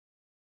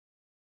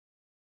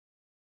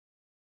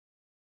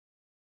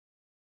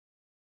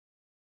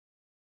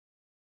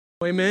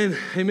Amen.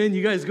 Amen.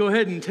 You guys go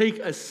ahead and take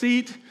a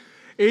seat.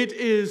 It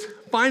is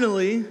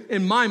finally,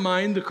 in my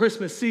mind, the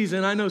Christmas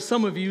season. I know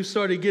some of you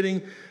started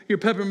getting your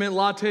peppermint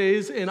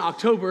lattes in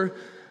October,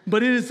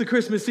 but it is the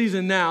Christmas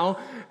season now,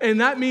 and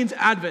that means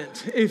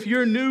Advent. If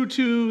you're new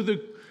to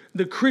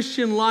the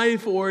Christian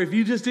life, or if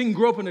you just didn't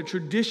grow up in a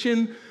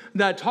tradition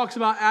that talks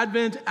about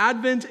Advent,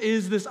 Advent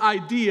is this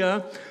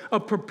idea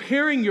of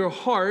preparing your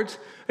heart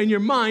and your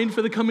mind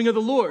for the coming of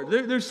the Lord.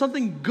 There's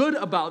something good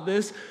about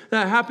this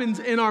that happens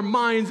in our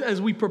minds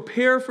as we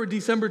prepare for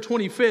December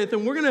 25th,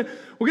 and we're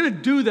gonna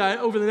do that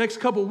over the next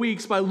couple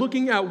weeks by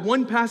looking at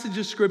one passage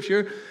of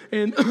Scripture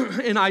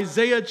in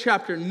Isaiah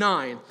chapter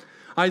 9.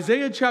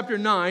 Isaiah chapter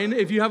 9,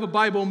 if you have a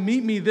Bible,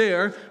 meet me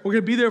there. We're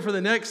going to be there for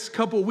the next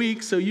couple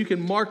weeks, so you can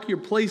mark your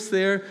place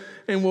there,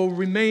 and we'll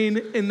remain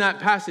in that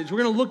passage.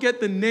 We're going to look at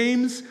the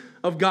names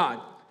of God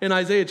in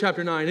Isaiah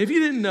chapter 9. If you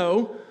didn't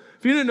know,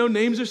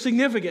 names are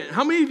significant.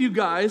 How many of you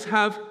guys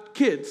have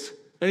kids?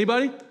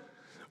 Anybody?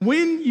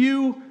 When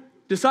you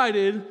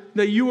decided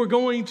that you were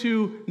going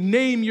to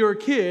name your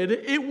kid,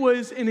 it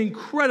was an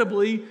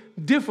incredibly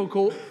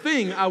difficult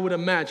thing, I would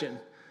imagine.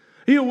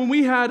 You know, when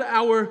we had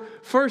our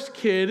first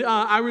kid,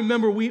 I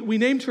remember we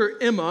named her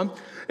Emma,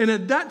 and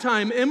at that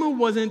time, Emma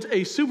wasn't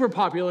a super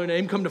popular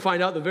name. Come to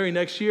find out, the very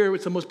next year,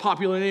 it's the most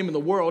popular name in the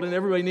world, and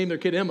everybody named their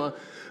kid Emma.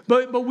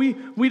 But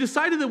we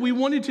decided that we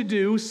wanted to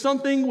do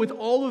something with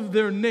all of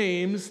their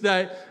names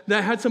that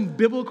had some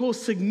biblical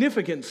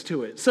significance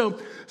to it.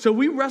 So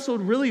we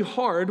wrestled really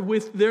hard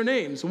with their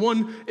names.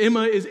 One,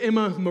 Emma, is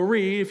Emma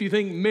Marie. If you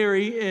think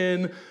Mary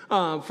in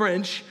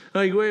French,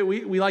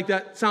 we like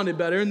that, sounded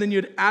better. And then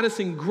you had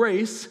Addison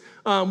Grace.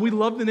 We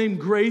love the name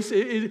Grace.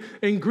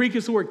 In Greek,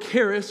 it's the word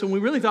charis, and we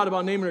really thought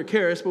about naming her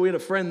Charis, but we had a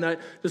friend that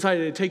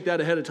decided to take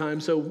that ahead of time,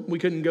 so we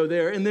couldn't go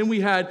there. And then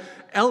we had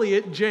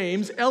Elliot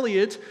James.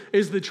 Elliot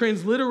is the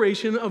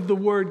transliteration of the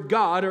word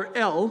God, or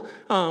El,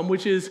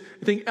 which is,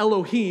 I think,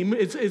 Elohim.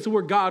 It's the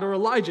word God, or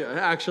Elijah,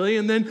 actually.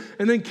 And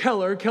then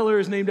Keller. Keller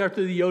is named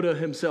after the Yoda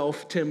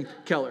himself, Tim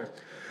Keller.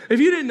 If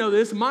you didn't know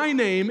this, my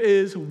name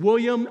is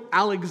William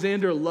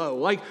Alexander Lowe.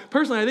 Like,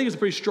 personally, I think it's a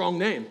pretty strong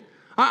name.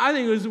 I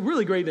think it was a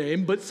really great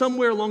name, but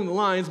somewhere along the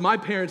lines, my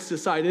parents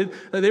decided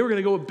that they were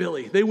going to go with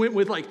Billy. They went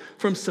with,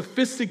 from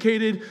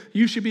sophisticated,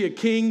 you should be a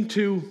king,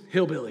 to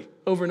hillbilly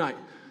overnight.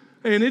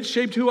 And it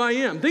shaped who I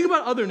am. Think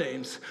about other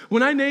names.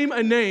 When I name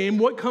a name,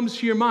 what comes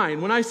to your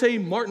mind? When I say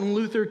Martin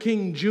Luther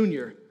King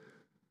Jr.,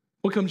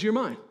 what comes to your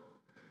mind?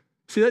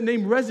 See, that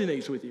name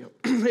resonates with you.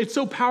 It's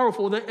so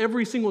powerful that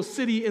every single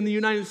city in the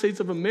United States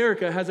of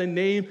America has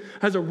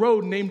a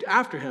road named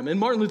after him. And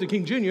Martin Luther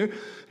King Jr.,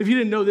 if you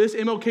didn't know this,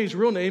 MLK's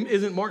real name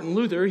isn't Martin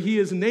Luther. He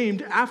is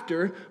named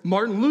after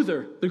Martin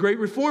Luther, the great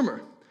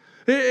reformer.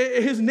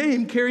 His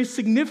name carries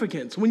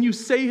significance. When you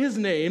say his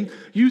name,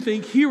 you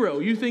think hero,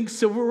 you think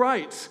civil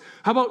rights.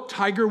 How about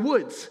Tiger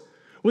Woods?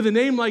 With a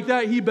name like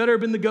that, he better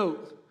have been the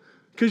GOAT.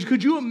 Because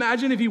could you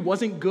imagine if he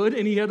wasn't good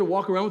and he had to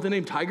walk around with the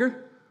name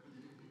Tiger?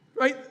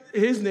 Right?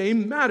 His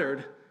name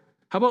mattered.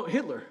 How about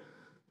Hitler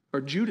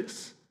or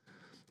Judas?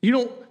 You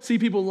don't see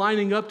people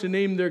lining up to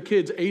name their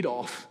kids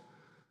Adolf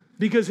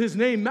because his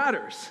name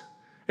matters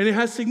and it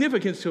has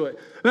significance to it.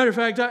 Matter of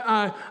fact,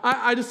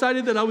 I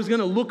decided that I was going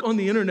to look on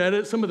the internet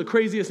at some of the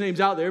craziest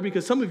names out there,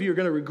 because some of you are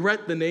going to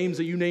regret the names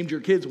that you named your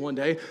kids one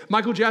day.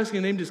 Michael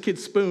Jackson named his kid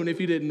Spoon, if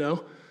you didn't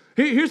know.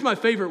 Here's my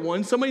favorite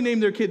one. Somebody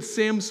named their kid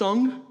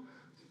Samsung.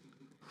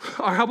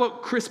 Or how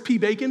about Chris P.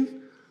 Bacon?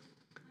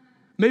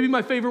 Maybe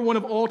my favorite one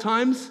of all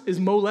times is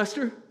Mo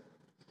Lester.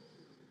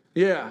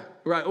 Yeah,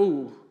 right.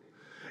 Oh.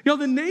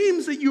 The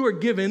names that you are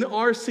given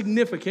are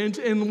significant,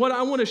 and what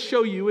I want to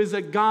show you is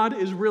that God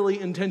is really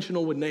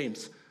intentional with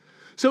names.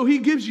 So he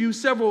gives you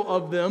several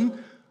of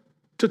them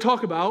to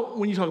talk about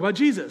when you talk about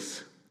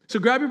Jesus. So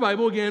grab your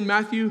Bible again,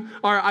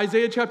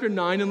 Isaiah chapter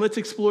 9, and let's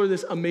explore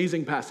this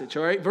amazing passage,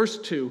 all right? Verse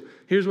 2,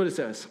 here's what it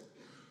says.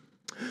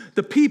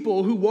 The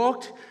people who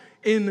walked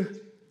in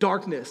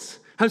darkness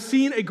have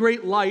seen a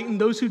great light, and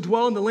those who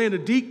dwell in the land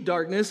of deep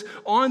darkness,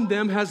 on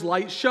them has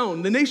light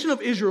shone. The nation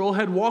of Israel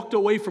had walked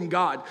away from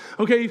God,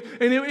 okay?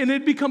 And it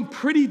had become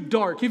pretty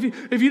dark. If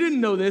you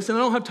didn't know this, and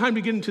I don't have time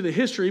to get into the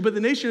history, but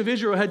the nation of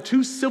Israel had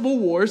 2 civil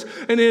wars,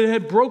 and it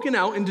had broken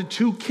out into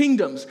 2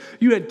 kingdoms.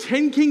 You had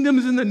 10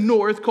 kingdoms in the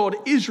north called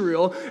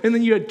Israel, and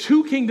then you had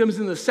 2 kingdoms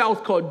in the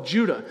south called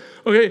Judah,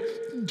 okay?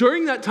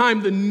 During that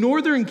time, the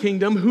northern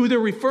kingdom, who they're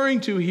referring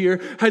to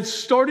here, had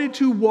started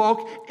to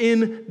walk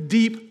in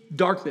deep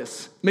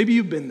darkness. Maybe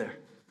you've been there.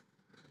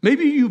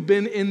 Maybe you've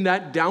been in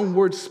that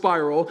downward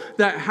spiral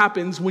that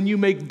happens when you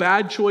make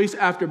bad choice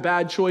after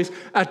bad choice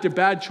after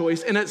bad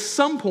choice, and at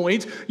some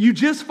point, you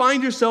just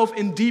find yourself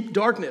in deep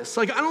darkness.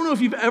 I don't know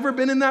if you've ever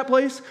been in that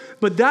place,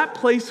 but that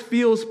place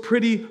feels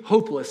pretty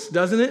hopeless,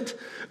 doesn't it?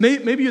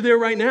 Maybe you're there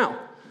right now.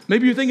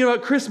 Maybe you're thinking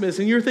about Christmas,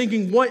 and you're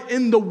thinking, what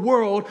in the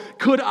world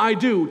could I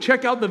do?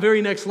 Check out the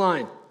very next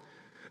line.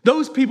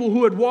 Those people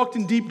who had walked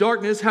in deep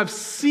darkness have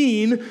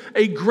seen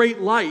a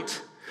great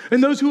light.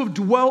 And those who have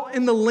dwelt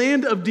in the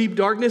land of deep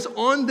darkness,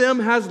 on them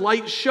has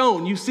light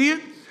shone. You see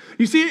it?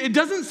 It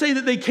doesn't say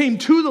that they came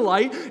to the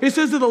light. It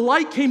says that the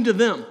light came to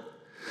them.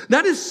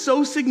 That is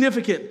so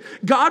significant.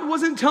 God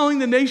wasn't telling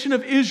the nation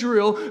of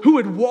Israel, who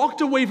had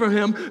walked away from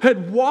him,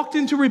 had walked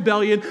into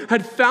rebellion,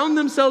 had found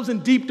themselves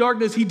in deep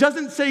darkness. He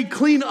doesn't say,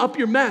 clean up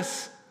your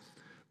mess.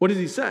 What does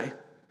he say?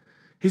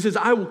 He says,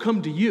 I will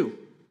come to you.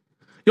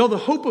 Y'all, the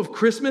hope of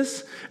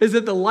Christmas is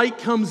that the light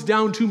comes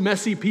down to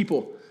messy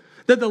people,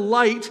 that the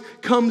light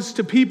comes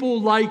to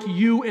people like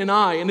you and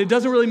I. And it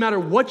doesn't really matter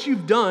what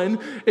you've done.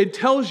 It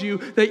tells you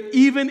that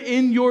even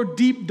in your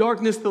deep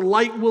darkness, the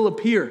light will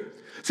appear.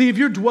 See, if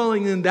you're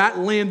dwelling in that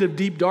land of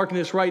deep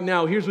darkness right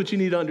now, here's what you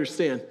need to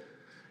understand.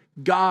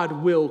 God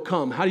will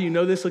come. How do you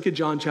know this? Look at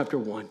John chapter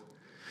 1.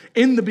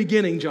 In the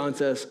beginning, John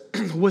says,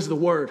 was the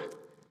Word.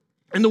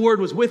 And the Word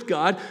was with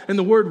God, and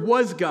the Word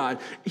was God.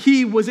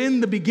 He was in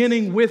the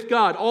beginning with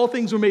God. All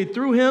things were made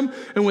through him,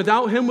 and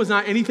without him was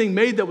not anything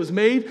made that was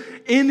made.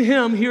 In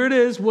him, here it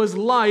is, was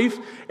life,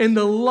 and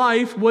the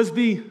life was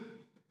the,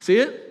 see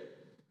it?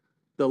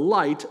 The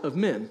light of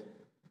men.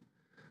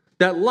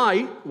 That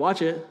light,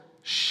 watch it,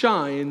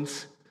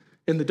 shines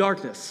in the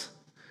darkness.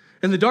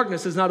 And the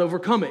darkness has not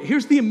overcome it.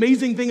 Here's the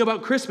amazing thing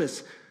about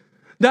Christmas.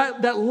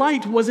 That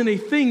light wasn't a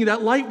thing,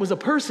 that light was a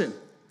person.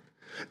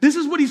 This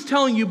is what he's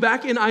telling you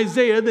back in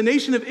Isaiah. The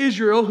nation of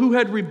Israel who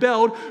had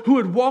rebelled, who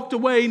had walked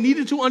away,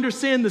 needed to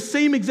understand the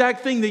same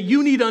exact thing that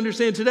you need to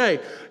understand today.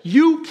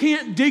 You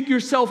can't dig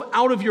yourself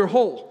out of your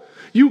hole.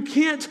 You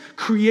can't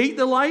create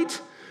the light,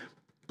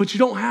 but you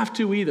don't have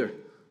to either.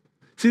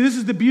 See, this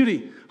is the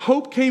beauty.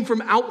 Hope came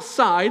from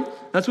outside.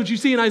 That's what you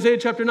see in Isaiah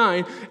chapter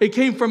 9. It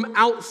came from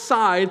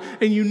outside,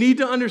 and you need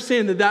to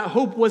understand that that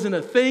hope wasn't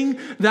a thing.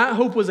 That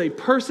hope was a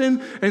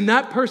person, and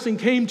that person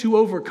came to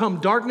overcome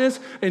darkness,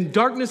 and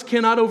darkness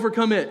cannot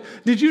overcome it.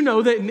 Did you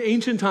know that in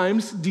ancient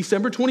times,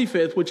 December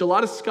 25th, which a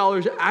lot of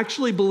scholars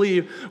actually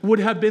believe would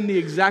have been the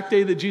exact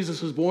day that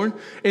Jesus was born,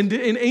 and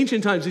in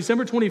ancient times,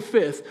 December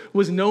 25th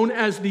was known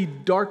as the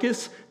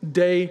darkest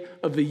day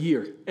of the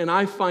year. And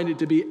I find it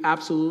to be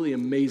absolutely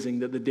amazing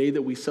that the day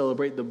that we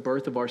celebrate the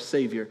birth of our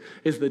Savior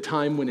is the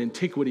time when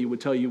antiquity would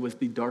tell you was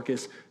the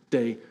darkest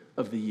day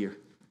of the year.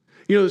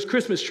 You know those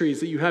Christmas trees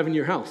that you have in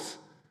your house?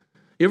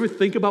 You ever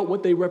think about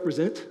what they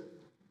represent?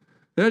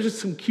 They're not just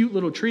some cute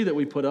little tree that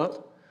we put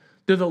up.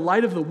 They're the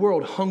light of the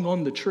world hung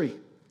on the tree.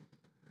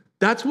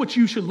 That's what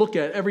you should look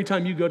at every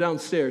time you go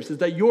downstairs, is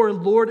that your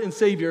Lord and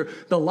Savior,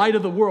 the light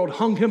of the world,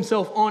 hung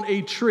himself on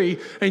a tree,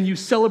 and you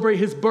celebrate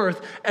his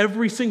birth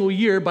every single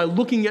year by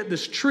looking at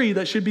this tree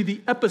that should be the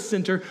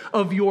epicenter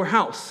of your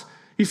house.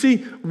 You see,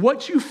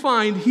 what you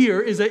find here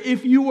is that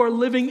if you are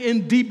living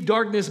in deep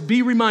darkness,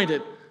 be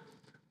reminded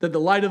that the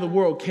light of the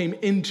world came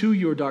into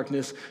your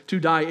darkness to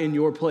die in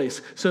your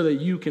place so that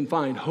you can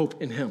find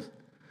hope in him.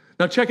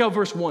 Now check out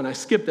verse 1. I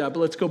skipped that, but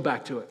let's go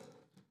back to it.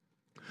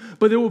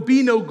 But there will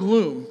be no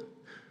gloom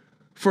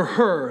for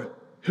her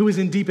who is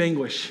in deep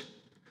anguish.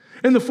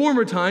 In the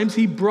former times,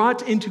 he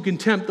brought into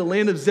contempt the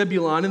land of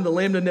Zebulun and the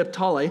land of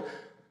Naphtali.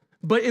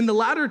 But in the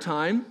latter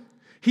time,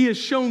 he has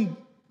shown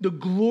the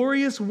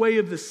glorious way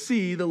of the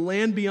sea, the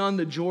land beyond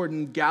the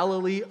Jordan,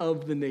 Galilee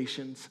of the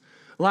nations.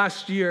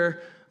 Last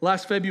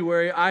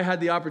February, I had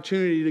the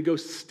opportunity to go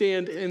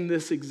stand in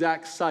this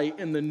exact site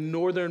in the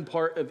northern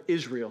part of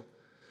Israel.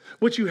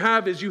 What you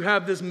have is you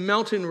have this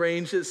mountain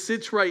range that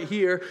sits right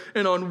here,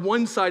 and on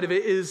one side of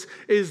it is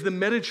the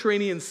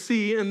Mediterranean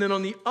Sea, and then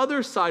on the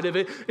other side of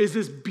it is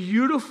this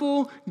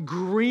beautiful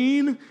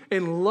green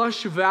and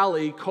lush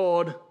valley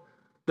called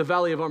the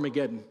Valley of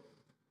Armageddon.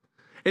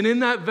 And in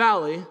that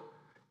valley,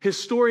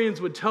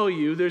 historians would tell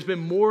you there's been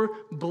more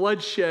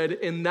bloodshed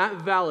in that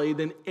valley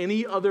than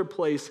any other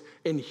place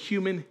in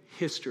human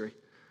history.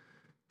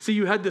 See,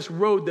 you had this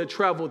road that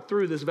traveled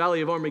through this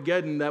Valley of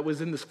Armageddon that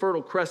was in this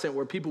fertile crescent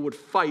where people would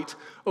fight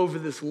over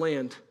this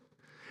land.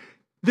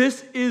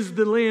 This is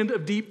the land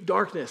of deep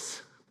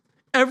darkness.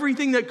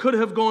 Everything that could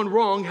have gone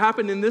wrong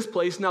happened in this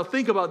place. Now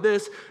think about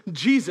this.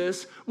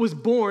 Jesus was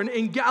born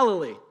in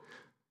Galilee.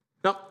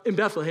 Now, in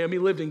Bethlehem, he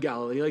lived in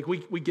Galilee. Like,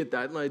 we get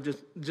that, like,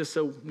 just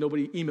so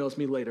nobody emails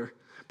me later.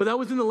 But that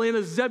was in the land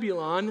of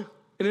Zebulun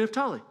and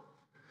Naphtali.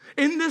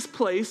 In this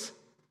place,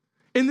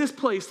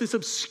 this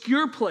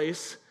obscure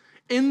place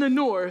in the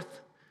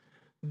north,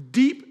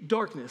 deep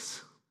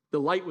darkness, the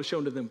light was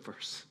shown to them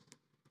first.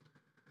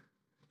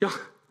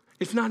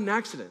 It's not an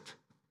accident.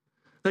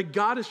 That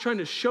God is trying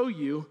to show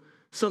you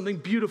something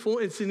beautiful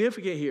and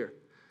significant here.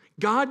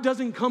 God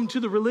doesn't come to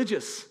the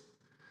religious.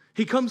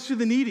 He comes to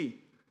the needy.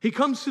 He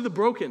comes to the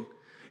broken.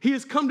 He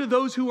has come to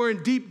those who are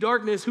in deep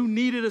darkness who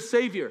needed a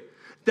Savior.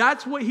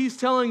 That's what he's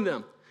telling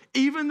them.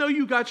 Even though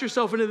you got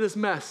yourself into this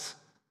mess,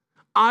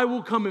 I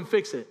will come and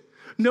fix it.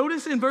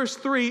 Notice in verse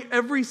 3,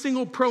 every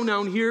single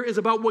pronoun here is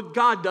about what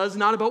God does,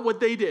 not about what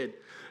they did.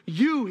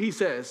 You, he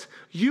says,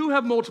 you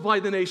have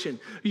multiplied the nation.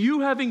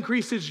 You have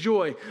increased its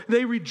joy.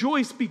 They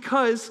rejoice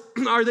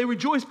they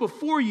rejoice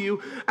before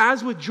you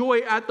as with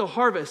joy at the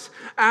harvest,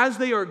 as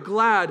they are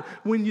glad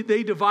when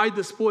they divide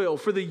the spoil.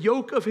 For the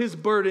yoke of his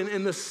burden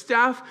and the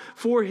staff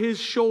for his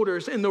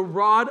shoulders and the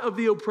rod of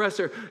the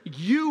oppressor,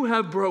 you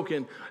have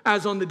broken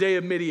as on the day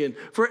of Midian.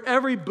 For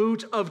every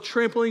boot of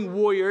trampling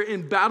warrior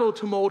in battle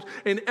tumult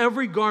and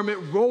every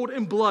garment rolled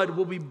in blood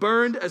will be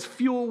burned as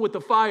fuel with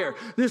the fire.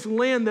 This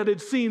land that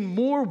had seen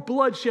more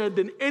bloodshed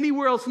than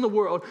anywhere else in the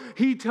world,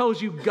 he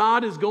tells you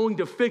God is going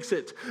to fix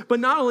it.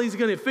 But not only is he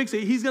going to fix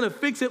it, he's going to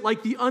fix it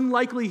like the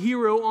unlikely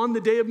hero on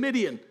the day of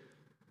Midian.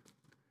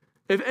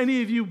 If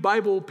any of you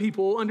Bible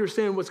people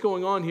understand what's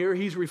going on here,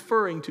 he's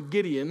referring to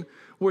Gideon,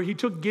 where he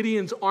took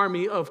Gideon's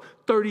army of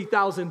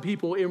 30,000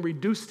 people and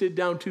reduced it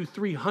down to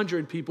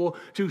 300 people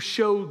to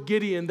show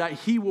Gideon that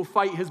he will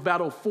fight his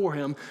battle for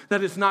him,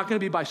 that it's not going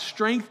to be by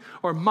strength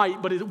or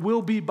might, but it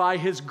will be by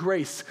his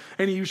grace.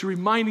 And he's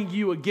reminding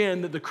you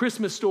again that the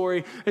Christmas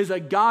story is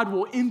that God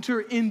will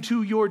enter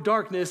into your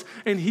darkness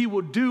and he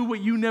will do what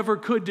you never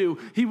could do.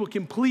 He will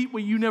complete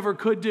what you never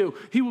could do.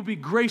 He will be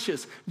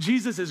gracious.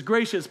 Jesus is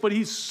gracious, but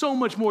he's so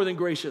much more than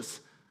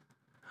gracious.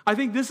 I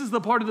think this is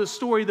the part of the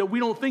story that we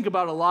don't think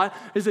about a lot,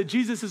 is that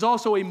Jesus is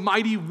also a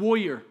mighty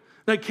warrior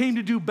that came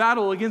to do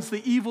battle against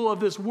the evil of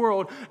this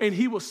world, and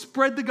he will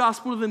spread the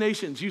gospel to the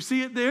nations. You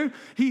see it there?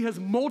 He has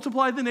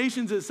multiplied the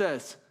nations, it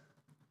says.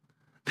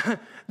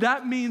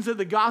 That means that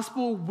the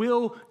gospel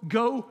will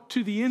go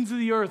to the ends of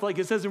the earth, like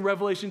it says in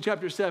Revelation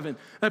chapter 7,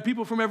 that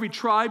people from every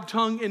tribe,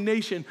 tongue, and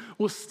nation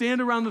will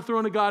stand around the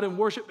throne of God and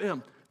worship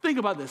him. Think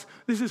about this.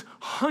 This is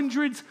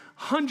hundreds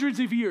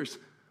of years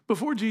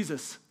before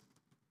Jesus.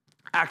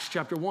 Acts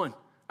chapter 1,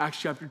 Acts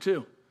chapter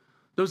 2.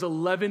 Those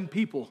 11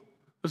 people,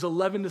 those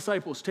 11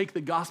 disciples take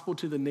the gospel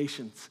to the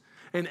nations.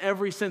 And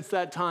ever since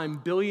that time,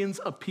 billions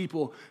of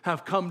people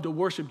have come to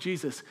worship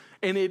Jesus.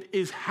 And it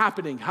is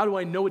happening. How do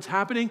I know it's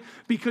happening?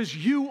 Because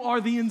you are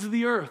the ends of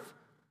the earth.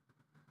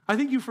 I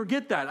think you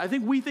forget that. I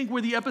think we think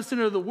we're the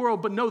epicenter of the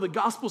world, but no, the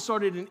gospel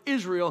started in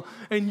Israel,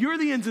 and you're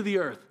the ends of the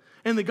earth.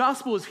 And the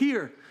gospel is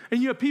here.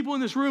 And you have people in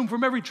this room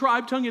from every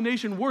tribe, tongue, and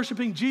nation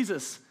worshiping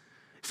Jesus.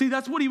 See,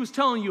 that's what he was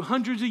telling you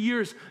hundreds of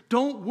years.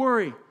 Don't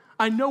worry.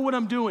 I know what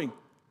I'm doing.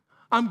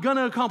 I'm going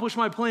to accomplish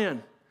my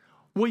plan.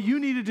 What you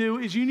need to do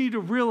is you need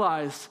to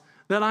realize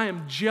that I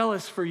am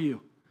jealous for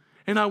you,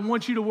 and I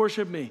want you to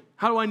worship me.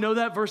 How do I know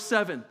that? Verse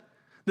 7.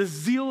 The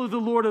zeal of the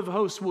Lord of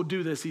hosts will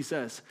do this, he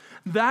says.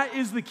 That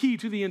is the key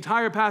to the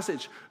entire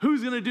passage. Who's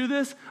going to do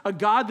this? A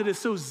God that is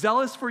so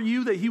zealous for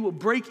you that he will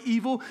break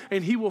evil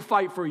and he will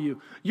fight for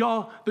you.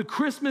 Y'all, the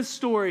Christmas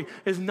story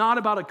is not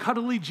about a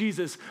cuddly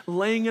Jesus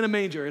laying in a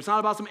manger. It's not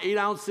about some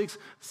 8-ounce,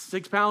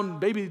 6-pound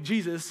baby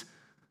Jesus.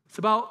 It's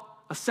about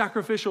a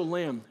sacrificial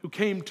lamb who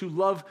came to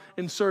love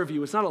and serve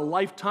you. It's not a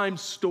lifetime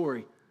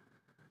story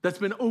that's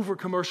been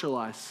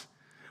over-commercialized.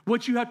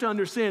 What you have to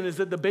understand is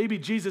that the baby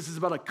Jesus is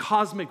about a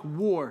cosmic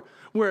war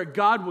where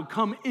God would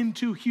come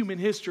into human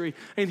history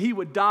and he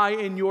would die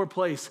in your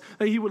place,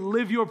 that he would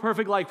live your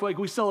perfect life like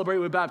we celebrate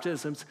with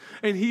baptisms,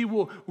 and he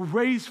will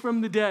raise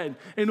from the dead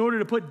in order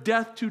to put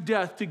death to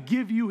death to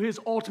give you his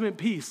ultimate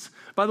peace.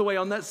 By the way,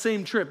 on that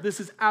same trip, this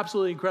is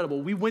absolutely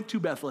incredible. We went to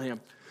Bethlehem.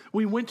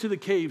 We went to the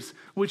caves,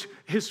 which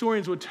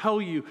historians would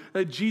tell you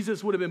that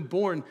Jesus would have been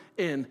born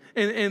in.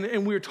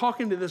 And we were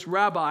talking to this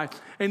rabbi,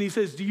 and he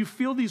says, do you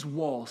feel these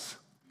walls?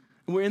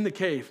 And we're in the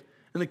cave,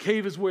 and the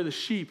cave is where the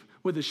sheep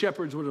with the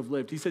shepherds would have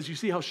lived. He says, you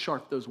see how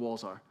sharp those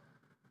walls are?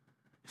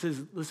 He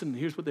says, listen,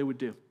 here's what they would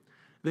do.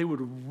 They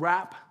would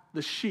wrap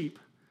the sheep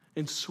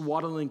in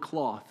swaddling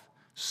cloth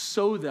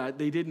so that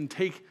they didn't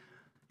take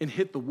and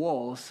hit the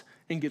walls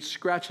and get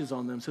scratches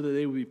on them so that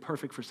they would be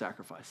perfect for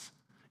sacrifice.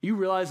 You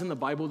realize in the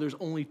Bible, there's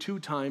only 2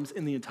 times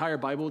in the entire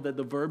Bible that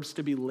the verbs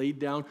to be laid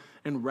down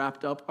and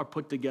wrapped up are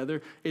put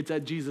together. It's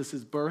at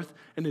Jesus' birth,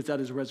 and it's at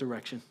his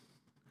resurrection,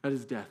 at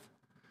his death.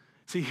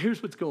 See,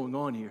 here's what's going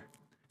on here.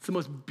 It's the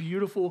most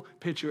beautiful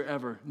picture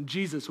ever.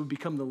 Jesus would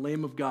become the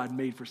Lamb of God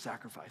made for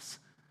sacrifice.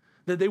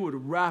 That they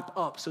would wrap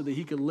up so that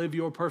he could live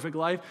your perfect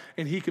life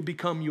and he could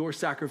become your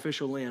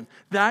sacrificial lamb.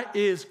 That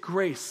is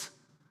grace.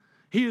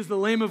 He is the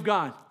Lamb of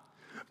God.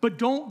 But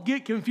don't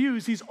get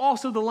confused. He's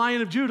also the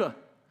Lion of Judah.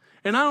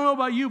 And I don't know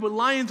about you, but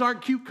lions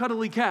aren't cute,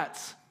 cuddly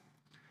cats.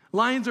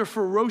 Lions are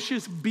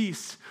ferocious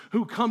beasts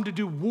who come to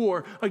do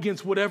war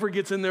against whatever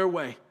gets in their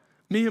way.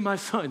 Me and my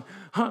son,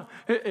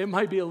 it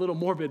might be a little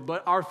morbid,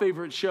 but our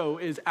favorite show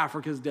is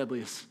Africa's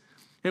Deadliest.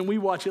 And we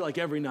watch it like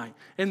every night.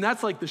 And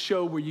that's like the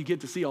show where you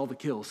get to see all the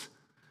kills.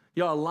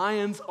 Y'all,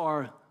 lions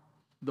are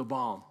the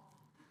bomb.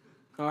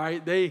 All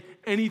right?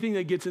 Anything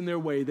that gets in their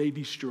way, they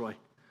destroy.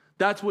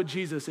 That's what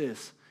Jesus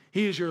is.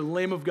 He is your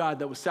Lamb of God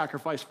that was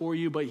sacrificed for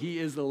you, but he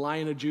is the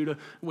Lion of Judah.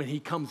 When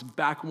he comes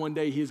back one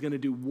day, he is going to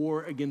do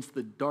war against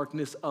the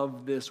darkness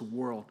of this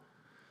world.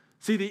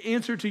 See, the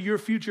answer to your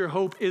future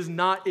hope is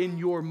not in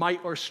your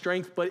might or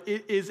strength, but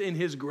it is in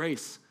his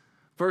grace.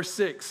 Verse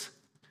 6,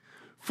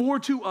 for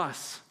to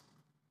us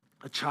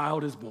a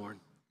child is born,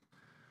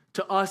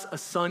 to us a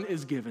son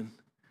is given,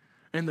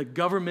 and the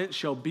government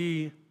shall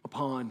be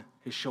upon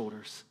his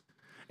shoulders.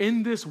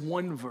 In this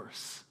one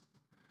verse,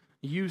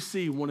 you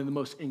see one of the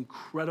most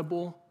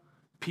incredible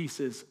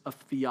pieces of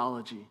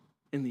theology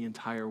in the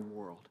entire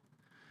world.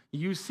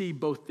 You see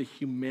both the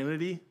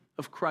humanity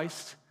of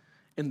Christ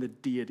and the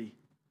deity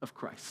of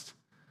Christ.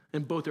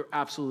 And both are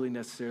absolutely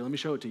necessary. Let me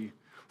show it to you.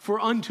 For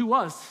unto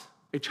us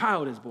a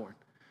child is born.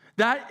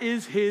 That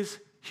is his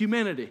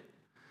humanity.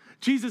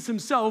 Jesus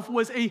himself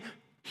was a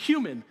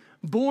human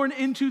born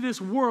into this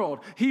world.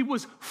 He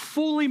was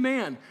fully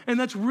man. And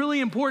that's really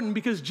important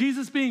because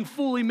Jesus being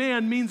fully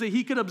man means that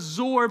he could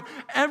absorb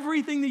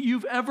everything that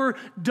you've ever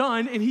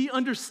done, and he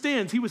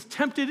understands. He was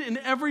tempted in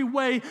every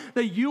way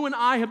that you and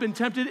I have been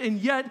tempted, and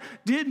yet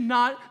did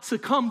not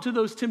succumb to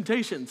those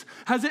temptations.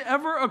 Has it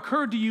ever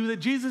occurred to you that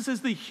Jesus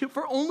is the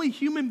only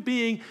human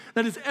being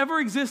that has ever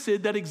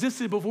existed that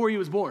existed before he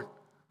was born?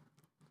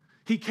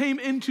 He came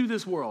into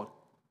this world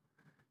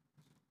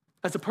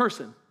as a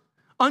person.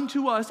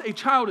 Unto us a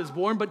child is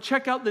born, but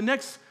check out the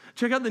next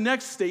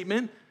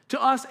statement.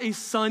 To us a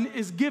son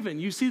is given.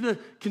 You see the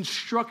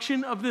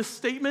construction of this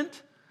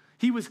statement?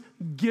 He was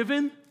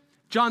given.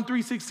 John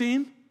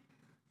 3:16.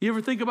 You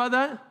ever think about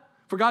that?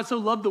 For God so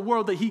loved the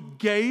world that he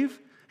gave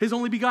his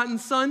only begotten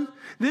son.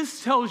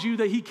 This tells you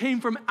that he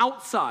came from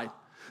outside.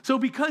 So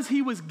because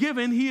he was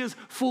given, he is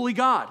fully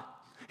God.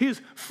 He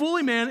is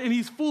fully man and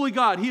he's fully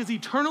God. He has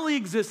eternally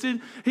existed.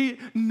 He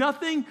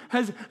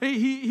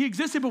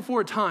existed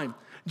before time.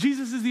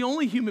 Jesus is the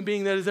only human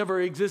being that has ever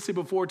existed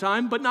before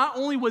time, but not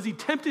only was he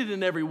tempted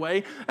in every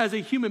way, as a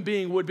human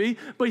being would be,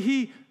 but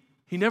he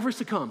never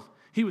succumbed.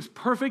 He was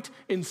perfect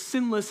and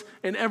sinless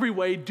in every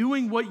way,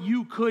 doing what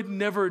you could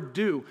never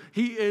do.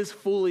 He is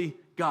fully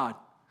God.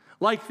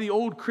 Like the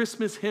old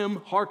Christmas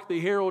hymn, Hark the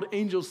Herald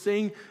Angels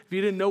Sing, if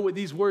you didn't know what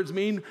these words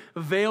mean,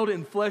 veiled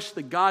in flesh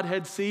the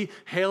Godhead see,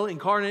 hail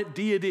incarnate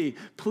deity,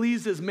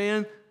 pleased as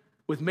man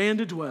with man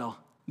to dwell,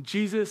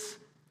 Jesus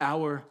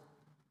our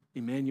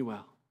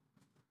Emmanuel.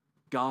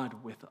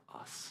 God with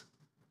us,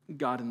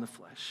 God in the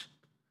flesh.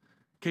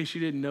 In case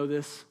you didn't know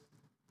this,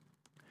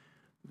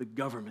 the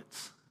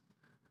governments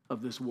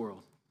of this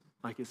world,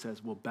 like it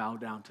says, will bow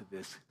down to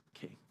this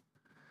king.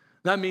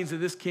 That means that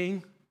this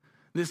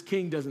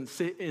king doesn't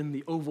sit in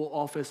the Oval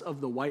Office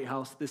of the White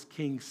House. This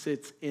king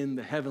sits in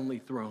the heavenly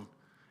throne,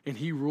 and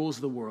he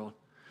rules the world.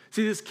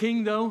 See, this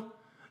king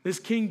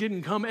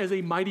didn't come as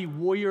a mighty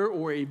warrior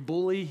or a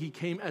bully. He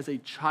came as a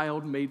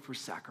child made for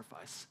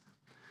sacrifice.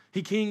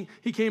 He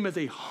came as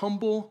a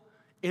humble,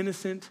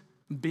 innocent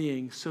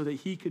being so that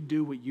he could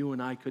do what you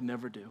and I could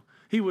never do.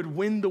 He would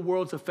win the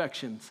world's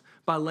affections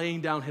by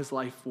laying down his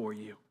life for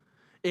you.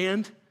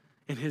 And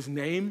in his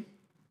name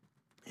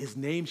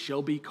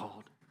shall be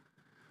called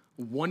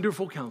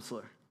Wonderful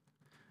Counselor,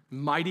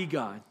 Mighty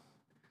God,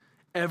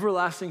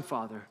 Everlasting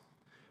Father,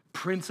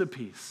 Prince of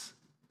Peace.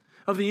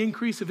 Of the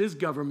increase of his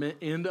government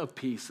and of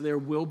peace, there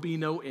will be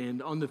no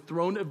end on the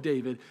throne of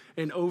David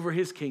and over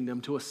his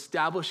kingdom, to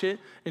establish it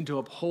and to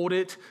uphold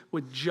it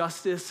with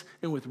justice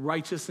and with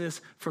righteousness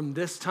from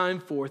this time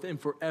forth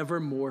and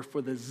forevermore.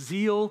 For the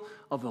zeal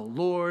of the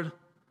Lord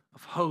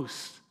of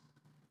hosts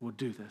will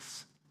do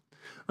this.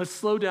 Let's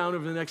slow down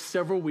over the next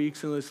several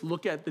weeks and let's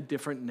look at the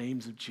different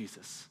names of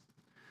Jesus.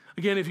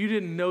 Again, if you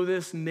didn't know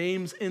this,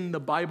 names in the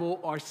Bible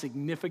are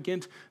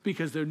significant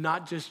because they're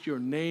not just your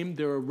name,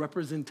 they're a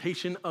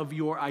representation of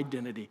your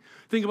identity.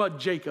 Think about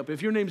Jacob.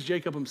 If your name's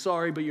Jacob, I'm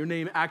sorry, but your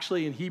name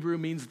actually in Hebrew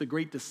means the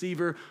great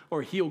deceiver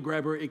or heel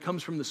grabber. It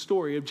comes from the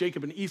story of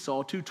Jacob and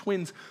Esau, two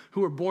twins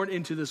who were born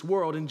into this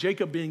world, and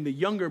Jacob, being the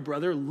younger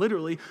brother,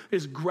 literally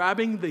is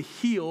grabbing the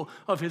heel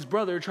of his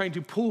brother, trying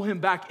to pull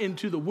him back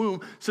into the womb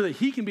so that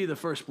he can be the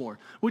firstborn,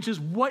 which is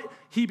what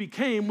he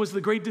became, was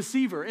the great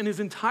deceiver, and his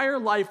entire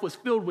life was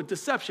filled with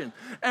deception.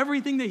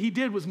 Everything that he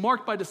did was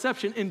marked by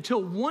deception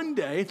until one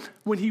day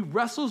when he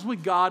wrestles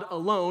with God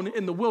alone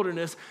in the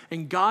wilderness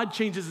and God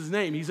changes his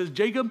name. He says,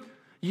 Jacob,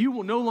 you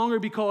will no longer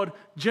be called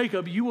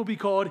Jacob, you will be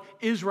called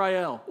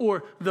Israel,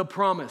 or the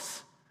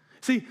promise.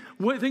 See,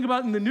 think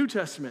about in the New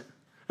Testament.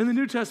 In the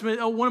New Testament,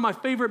 one of my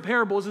favorite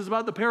parables is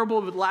about the parable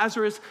of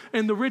Lazarus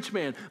and the rich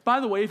man. By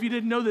the way, if you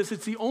didn't know this,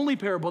 it's the only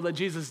parable that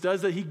Jesus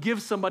does that he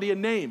gives somebody a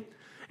name.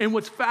 And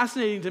what's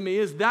fascinating to me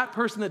is that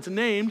person that's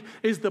named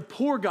is the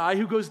poor guy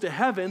who goes to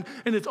heaven,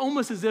 and it's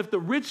almost as if the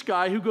rich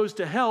guy who goes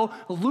to hell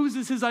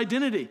loses his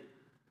identity.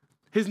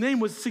 His name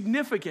was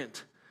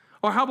significant.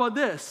 Or how about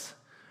this?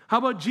 How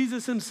about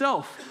Jesus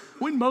himself?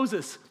 When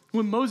Moses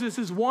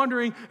is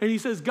wandering and he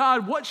says,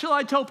 God, what shall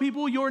I tell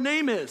people your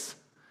name is?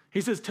 He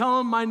says, tell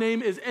them my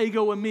name is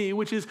Ego Eimi,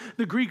 which is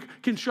the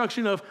Greek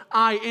construction of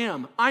I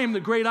am. I am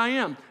the great I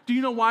am. Do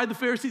you know why the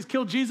Pharisees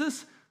killed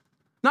Jesus?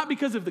 Not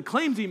because of the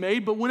claims he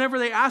made, but whenever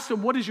they asked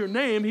him, what is your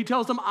name? He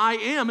tells them, I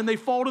am, and they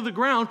fall to the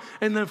ground.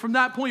 And then from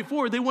that point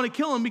forward, they want to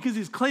kill him because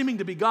he's claiming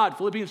to be God.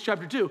 Philippians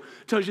chapter 2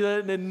 tells you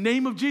that in the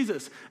name of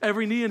Jesus,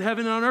 every knee in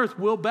heaven and on earth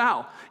will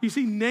bow. You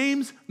see,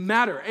 names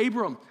matter.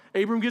 Abram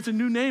gets a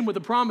new name with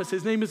a promise.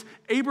 His name is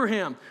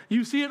Abraham.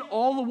 You see it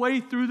all the way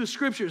through the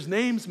scriptures.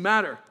 Names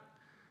matter.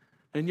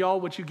 And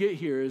y'all, what you get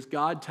here is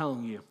God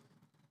telling you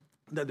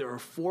that there are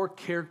 4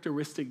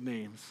 characteristic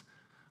names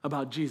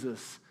about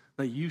Jesus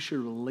that you should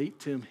relate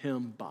to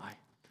him by.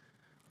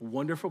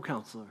 Wonderful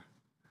Counselor,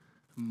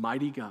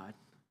 Mighty God,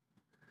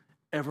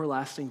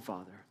 Everlasting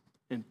Father,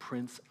 and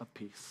Prince of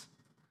Peace.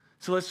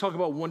 So let's talk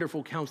about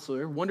Wonderful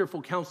Counselor.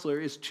 Wonderful Counselor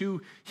is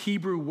two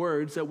Hebrew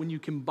words that when you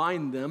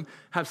combine them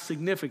have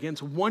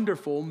significance.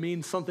 Wonderful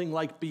means something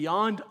like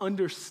beyond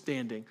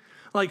understanding,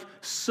 like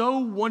so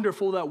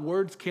wonderful that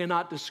words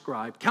cannot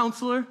describe.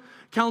 Counselor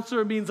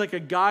means like a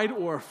guide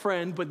or a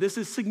friend, but this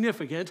is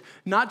significant.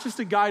 Not just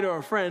a guide or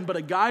a friend, but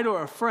a guide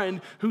or a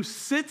friend who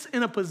sits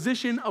in a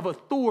position of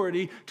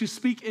authority to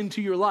speak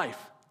into your life.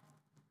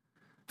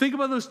 Think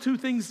about those two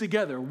things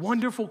together.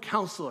 Wonderful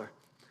Counselor.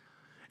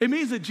 It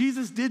means that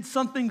Jesus did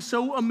something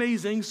so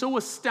amazing, so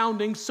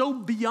astounding, so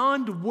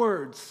beyond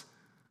words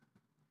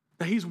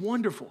that he's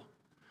wonderful.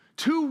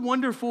 Too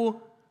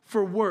wonderful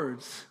for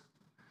words.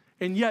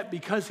 And yet,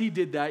 because he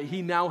did that,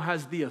 he now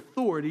has the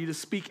authority to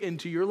speak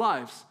into your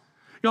lives.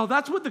 Y'all,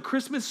 that's what the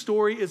Christmas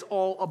story is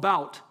all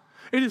about.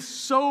 It is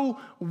so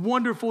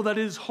wonderful that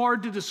it is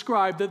hard to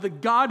describe that the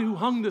God who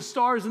hung the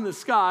stars in the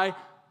sky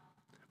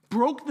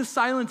broke the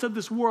silence of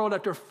this world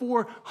after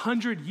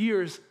 400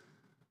 years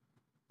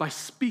by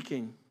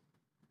speaking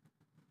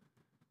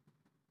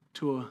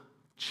to a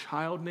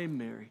child named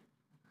Mary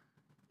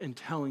and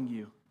telling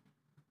you,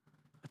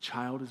 a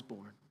child is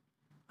born,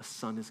 a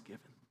son is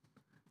given,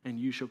 and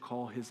you shall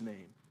call his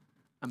name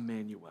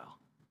Emmanuel.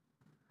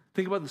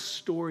 Think about the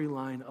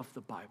storyline of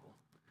the Bible,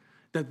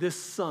 that this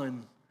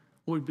son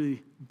would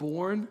be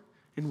born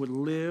and would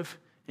live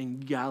in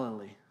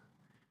Galilee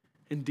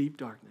in deep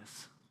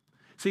darkness.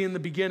 See, in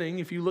the beginning,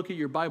 if you look at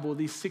your Bible,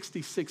 these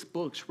 66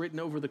 books written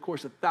over the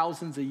course of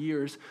thousands of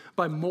years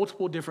by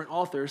multiple different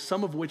authors,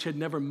 some of which had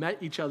never met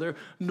each other,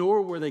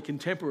 nor were they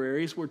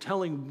contemporaries, were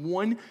telling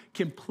one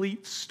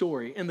complete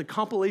story. And the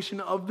compilation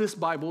of this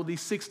Bible,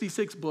 these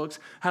 66 books,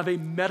 have a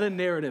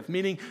meta-narrative,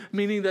 meaning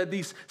that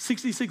these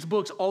 66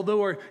 books,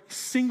 although are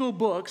single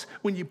books,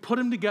 when you put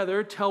them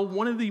together, tell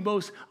one of the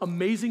most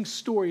amazing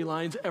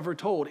storylines ever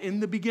told. In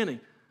the beginning,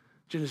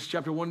 Genesis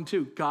chapter 1 and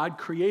 2, God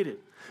created.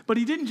 But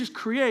he didn't just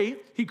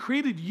create, he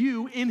created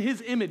you in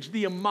his image,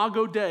 the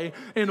Imago Dei,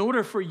 in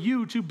order for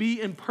you to be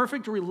in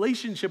perfect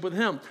relationship with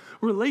him.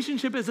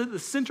 Relationship is at the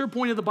center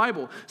point of the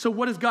Bible. So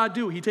what does God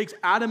do? He takes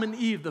Adam and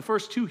Eve, the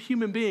first two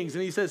human beings,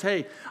 and he says,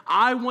 hey,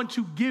 I want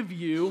to give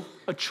you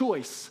a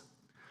choice.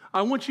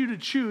 I want you to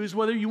choose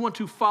whether you want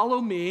to follow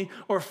me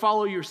or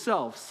follow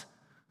yourselves.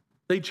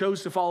 They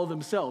chose to follow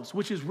themselves,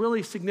 which is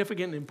really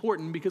significant and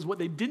important because what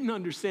they didn't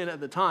understand at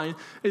the time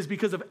is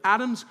because of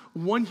Adam's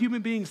one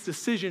human being's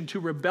decision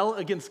to rebel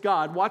against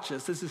God. Watch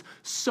this. This is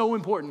so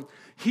important.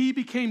 He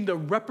became the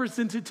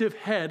representative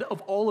head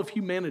of all of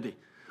humanity,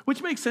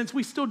 which makes sense.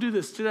 We still do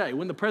this today.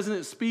 When the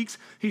president speaks,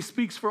 he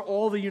speaks for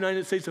all the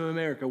United States of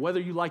America,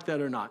 whether you like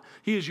that or not.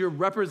 He is your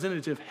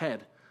representative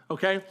head,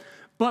 okay?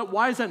 But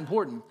why is that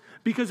important?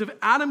 Because if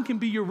Adam can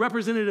be your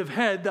representative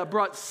head that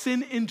brought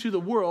sin into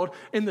the world,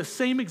 in the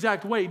same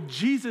exact way,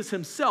 Jesus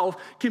himself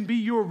can be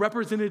your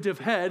representative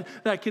head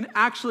that can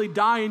actually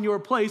die in your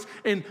place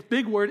and,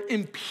 big word,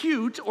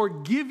 impute or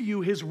give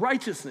you his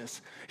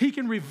righteousness. He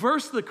can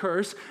reverse the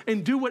curse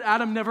and do what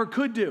Adam never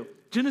could do.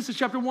 Genesis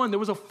chapter 1, there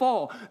was a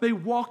fall. They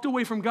walked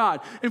away from God.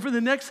 And for the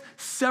next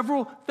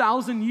several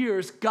thousand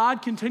years,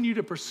 God continued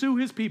to pursue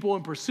his people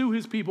and pursue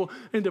his people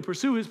and to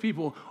pursue his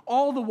people.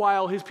 All the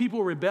while, his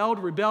people rebelled.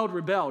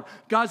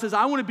 God says,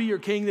 I want to be your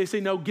king. They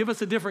say, no, give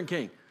us a different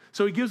king.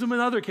 So he gives them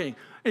another king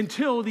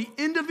until the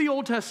end of the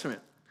Old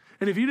Testament.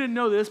 And if you didn't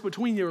know this,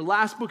 between your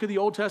last book of the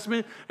Old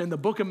Testament and the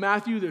book of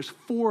Matthew, there's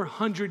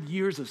 400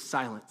 years of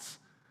silence.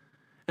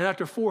 And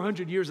after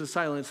 400 years of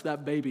silence,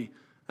 that baby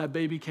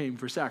came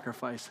for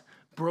sacrifice,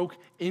 broke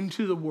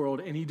into the world,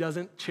 and he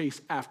doesn't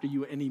chase after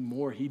you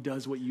anymore. He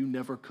does what you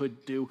never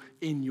could do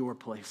in your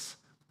place.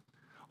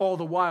 All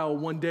the while,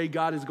 one day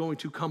God is going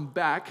to come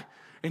back,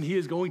 and he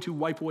is going to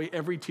wipe away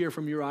every tear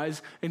from your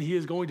eyes, and he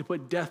is going to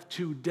put death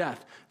to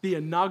death. The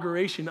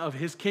inauguration of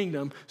his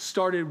kingdom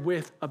started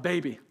with a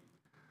baby.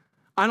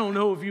 I don't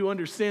know if you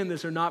understand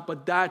this or not,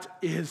 but that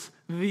is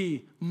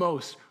the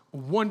most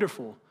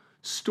wonderful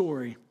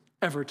story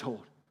ever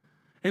told.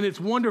 And it's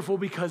wonderful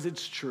because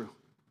it's true.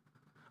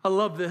 I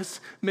love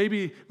this.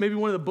 Maybe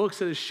one of the books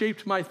that has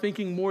shaped my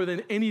thinking more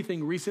than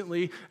anything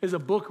recently is a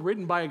book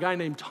written by a guy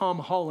named Tom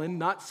Holland,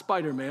 not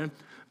Spider-Man,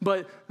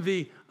 but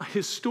the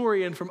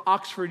historian from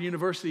Oxford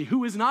University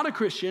who is not a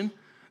Christian,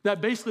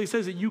 that basically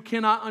says that you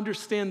cannot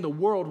understand the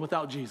world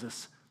without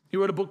Jesus. He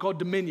wrote a book called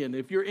Dominion.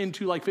 If you're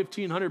into like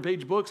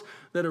 1,500-page books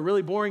that are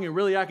really boring and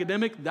really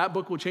academic, that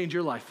book will change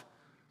your life.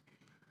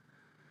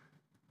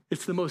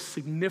 It's the most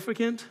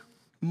significant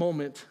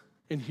moment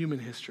in human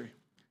history.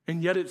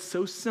 And yet it's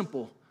so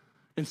simple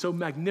and so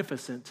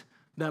magnificent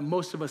that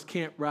most of us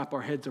can't wrap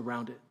our heads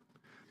around it.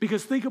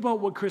 Because think about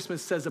what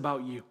Christmas says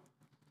about you.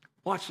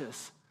 Watch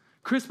this.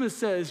 Christmas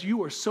says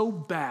you are so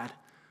bad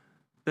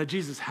that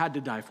Jesus had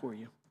to die for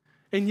you,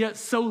 and yet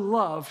so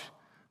loved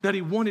that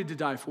he wanted to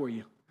die for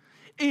you.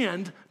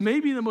 And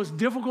maybe the most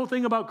difficult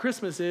thing about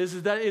Christmas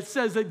is that it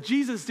says that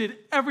Jesus did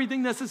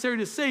everything necessary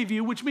to save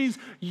you, which means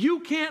you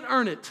can't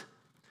earn it,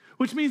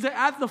 which means that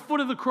at the foot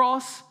of the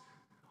cross,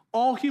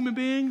 all human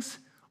beings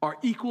are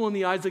equal in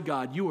the eyes of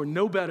God. You are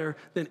no better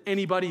than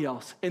anybody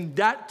else. And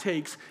that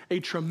takes a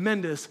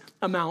tremendous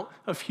amount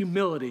of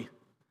humility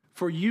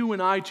for you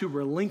and I to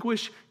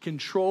relinquish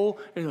control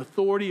and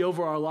authority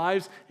over our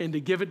lives and to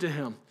give it to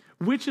him,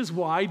 which is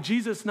why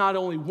Jesus is not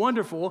only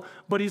wonderful,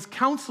 but he's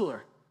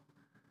counselor.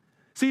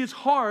 See, it's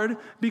hard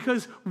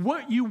because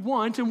what you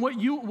want and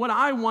what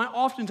I want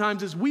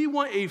oftentimes is we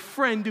want a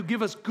friend to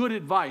give us good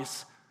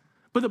advice.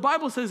 But the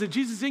Bible says that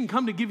Jesus didn't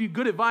come to give you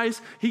good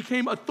advice. He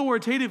came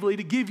authoritatively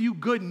to give you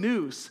good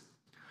news.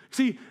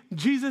 See,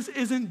 Jesus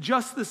isn't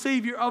just the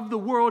Savior of the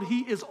world. He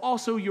is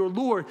also your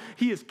Lord.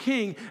 He is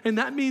King. And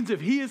that means if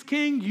he is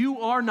King,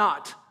 you are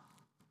not.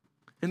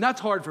 And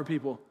that's hard for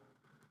people.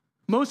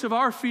 Most of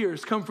our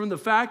fears come from the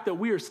fact that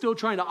we are still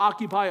trying to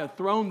occupy a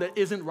throne that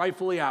isn't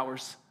rightfully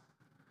ours.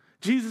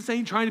 Jesus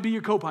ain't trying to be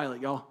your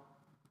co-pilot, y'all.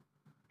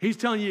 He's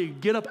telling you to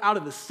get up out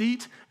of the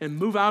seat and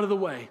move out of the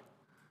way.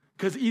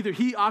 Because either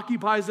he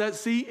occupies that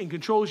seat and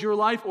controls your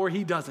life or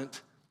he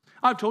doesn't.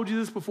 I've told you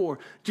this before.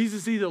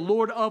 Jesus is either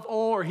Lord of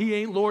all or he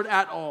ain't Lord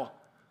at all.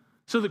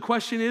 So the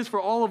question is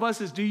for all of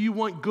us is, do you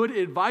want good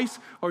advice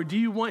or do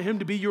you want him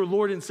to be your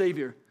Lord and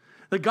Savior?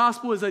 The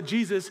gospel is that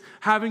Jesus,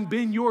 having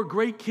been your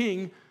great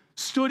King,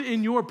 stood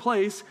in your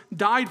place,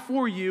 died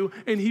for you,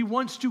 and he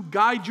wants to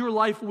guide your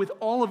life with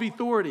all of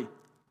authority.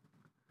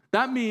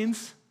 That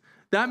means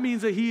that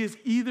he is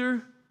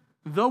either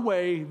the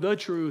way, the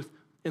truth,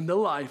 and the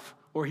life,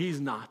 or he's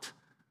not.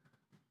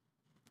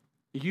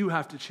 You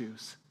have to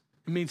choose.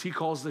 It means he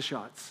calls the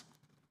shots.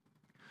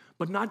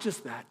 But not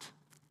just that.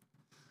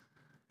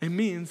 It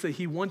means that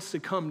he wants to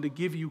come to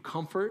give you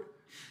comfort,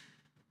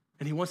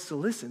 and he wants to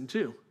listen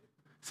too.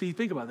 See,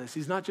 think about this.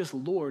 He's not just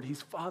Lord,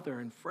 he's Father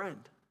and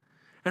friend.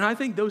 And I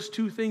think those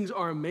two things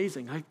are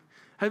amazing.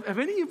 Have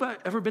any of you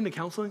ever been to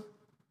counseling?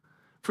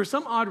 For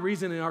some odd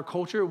reason in our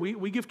culture,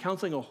 we give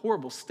counseling a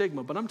horrible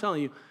stigma, but I'm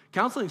telling you,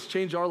 counseling's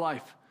changed our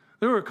life.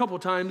 There were a couple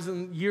times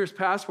in years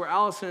past where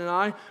Allison and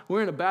I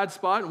were in a bad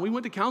spot and we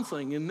went to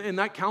counseling, and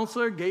that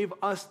counselor gave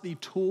us the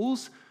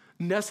tools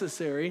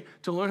necessary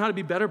to learn how to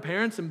be better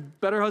parents and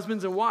better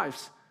husbands and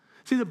wives.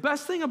 See, the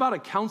best thing about a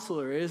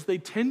counselor is they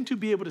tend to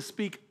be able to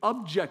speak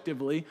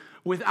objectively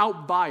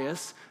without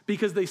bias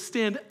because they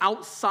stand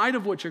outside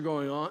of what's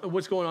going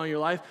on in your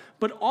life,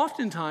 but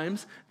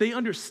oftentimes they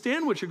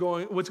understand what's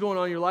going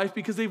on in your life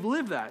because they've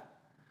lived that.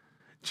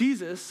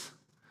 Jesus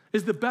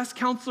is the best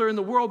counselor in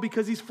the world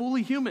because he's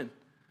fully human.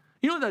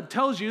 You know what that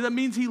tells you? That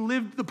means he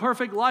lived the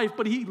perfect life,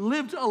 but he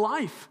lived a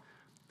life.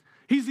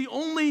 He's the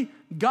only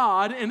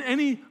God in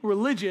any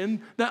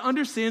religion that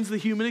understands the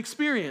human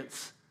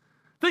experience.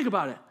 Think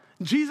about it.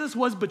 Jesus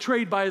was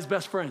betrayed by his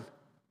best friend.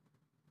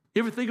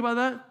 You ever think about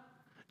that?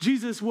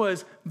 Jesus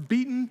was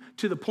beaten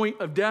to the point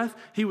of death.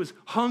 He was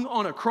hung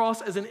on a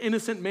cross as an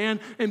innocent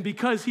man. And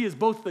because he is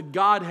both the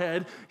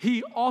Godhead,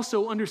 he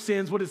also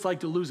understands what it's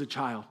like to lose a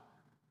child.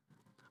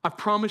 I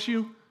promise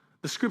you,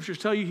 the scriptures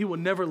tell you he will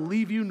never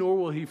leave you, nor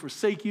will he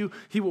forsake you.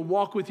 He will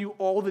walk with you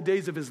all the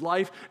days of his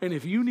life. And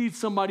if you need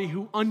somebody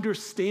who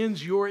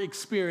understands your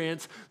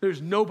experience,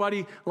 there's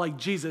nobody like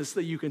Jesus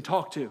that you can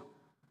talk to.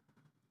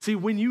 See,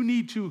 when you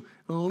need to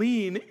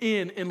lean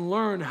in and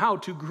learn how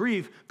to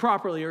grieve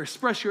properly or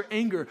express your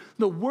anger,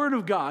 the Word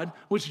of God,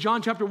 which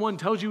John chapter 1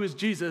 tells you is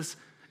Jesus,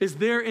 is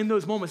there in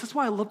those moments. That's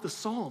why I love the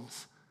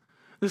Psalms.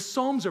 The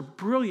Psalms are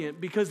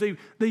brilliant because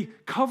they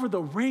cover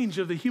the range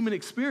of the human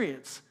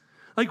experience.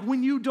 Like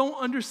when you don't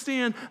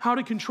understand how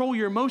to control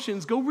your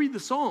emotions, go read the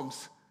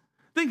Psalms.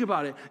 Think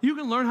about it. You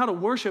can learn how to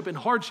worship in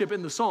hardship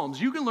in the Psalms.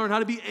 You can learn how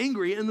to be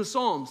angry in the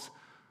Psalms.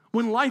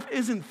 When life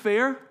isn't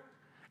fair,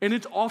 and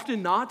it's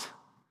often not,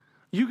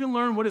 you can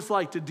learn what it's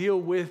like to deal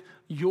with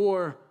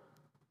your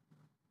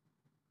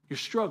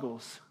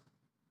struggles.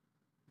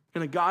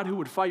 And a God who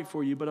would fight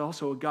for you, but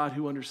also a God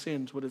who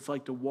understands what it's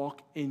like to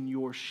walk in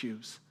your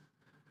shoes.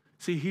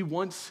 See, he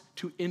wants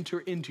to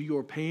enter into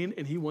your pain,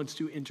 and he wants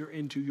to enter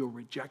into your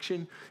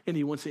rejection, and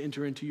he wants to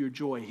enter into your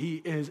joy. He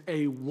is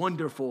a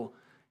wonderful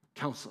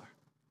counselor.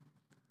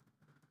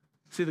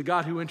 See, the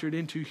God who entered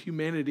into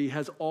humanity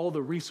has all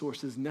the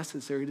resources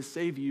necessary to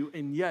save you,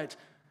 and yet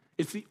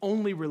it's the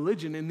only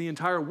religion in the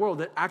entire world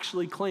that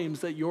actually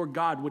claims that your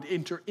God would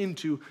enter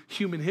into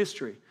human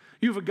history.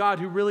 You have a God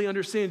who really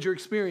understands your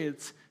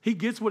experience. He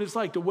gets what it's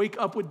like to wake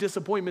up with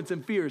disappointments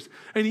and fears,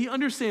 and he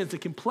understands the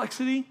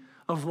complexity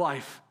of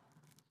life.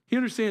 He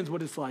understands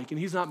what it's like, and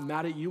he's not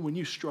mad at you when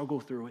you struggle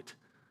through it.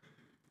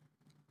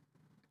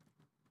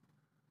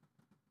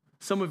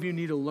 Some of you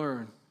need to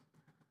learn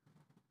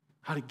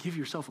how to give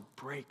yourself a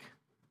break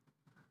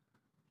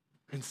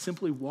and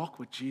simply walk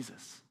with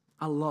Jesus.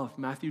 I love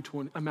Matthew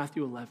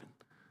 11.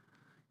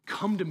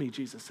 Come to me,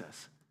 Jesus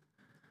says,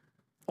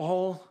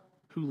 all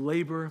who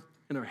labor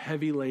and are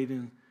heavy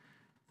laden,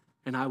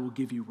 and I will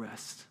give you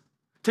rest.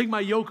 Take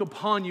my yoke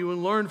upon you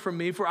and learn from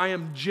me, for I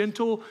am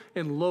gentle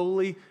and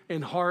lowly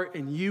in heart,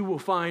 and you will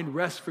find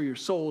rest for your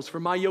souls. For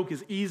my yoke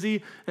is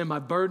easy and my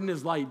burden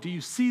is light. Do you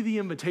see the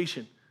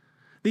invitation?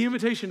 The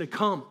invitation to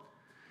come.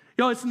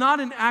 It's not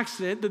an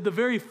accident that the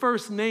very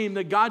first name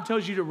that God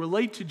tells you to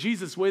relate to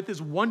Jesus with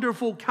is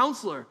Wonderful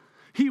Counselor.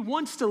 He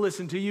wants to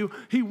listen to you.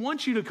 He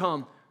wants you to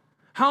come.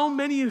 How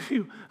many of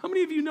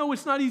you know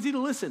it's not easy to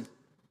listen?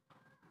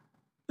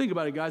 Think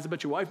about it, guys. I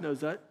bet your wife knows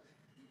that.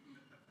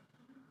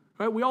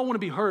 Right? We all want to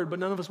be heard, but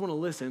none of us want to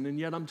listen. And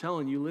yet I'm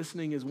telling you,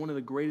 listening is one of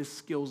the greatest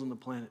skills on the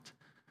planet.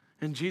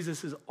 And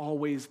Jesus is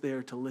always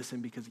there to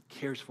listen because he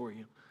cares for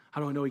you.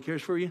 How do I know he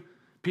cares for you?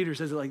 Peter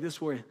says it like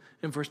this way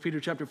in 1 Peter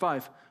chapter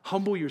 5.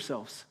 Humble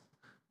yourselves.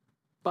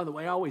 By the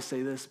way, I always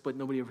say this, but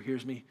nobody ever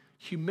hears me.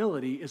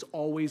 Humility is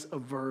always a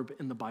verb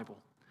in the Bible.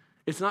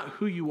 It's not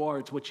who you are,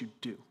 it's what you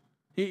do.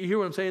 You hear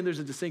what I'm saying? There's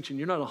a distinction.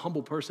 You're not a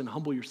humble person.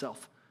 Humble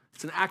yourself.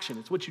 It's an action.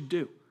 It's what you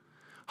do.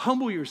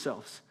 Humble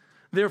yourselves,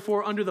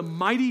 therefore, under the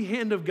mighty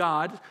hand of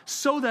God,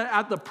 so that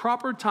at the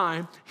proper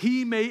time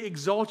he may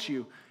exalt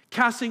you,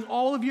 casting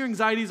all of your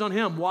anxieties on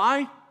him.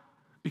 Why?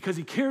 Because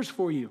he cares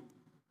for you.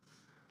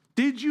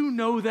 Did you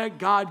know that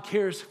God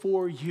cares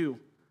for you?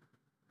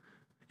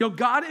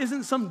 God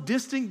isn't some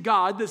distant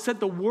God that set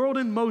the world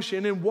in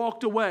motion and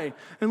walked away.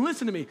 And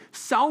listen to me,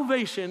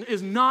 salvation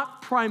is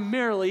not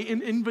primarily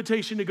an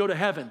invitation to go to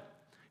heaven.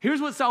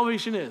 Here's what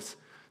salvation is.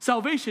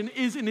 Salvation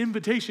is an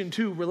invitation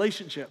to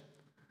relationship.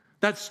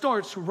 That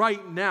starts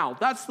right now.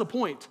 That's the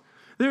point.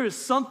 There is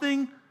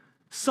something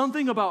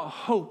about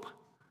hope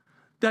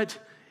that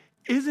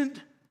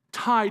isn't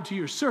tied to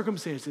your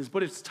circumstances,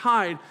 but it's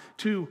tied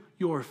to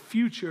your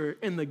future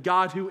and the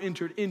God who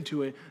entered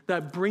into it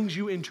that brings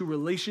you into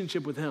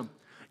relationship with him.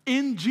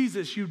 In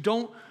Jesus, you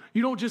don't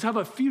just have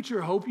a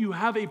future hope, you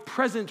have a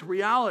present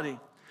reality.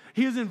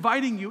 He is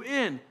inviting you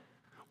in.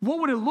 What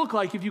would it look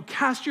like if you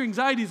cast your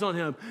anxieties on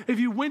him, if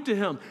you went to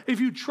him,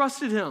 if you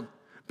trusted him?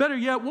 Better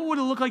yet, what would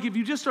it look like if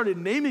you just started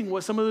naming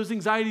what some of those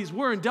anxieties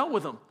were and dealt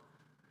with them?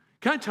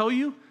 Can I tell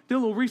you, did a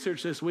little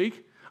research this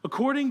week.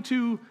 According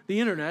to the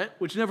internet,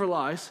 which never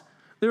lies,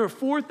 there are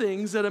 4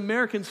 things that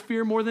Americans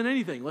fear more than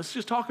anything. Let's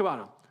just talk about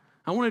them.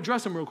 I want to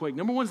address them real quick.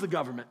 Number 1 is the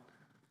government.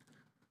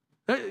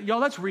 Y'all,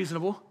 that's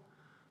reasonable.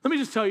 Let me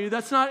just tell you,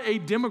 that's not a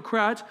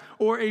Democrat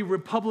or a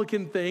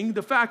Republican thing.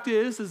 The fact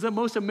is that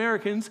most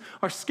Americans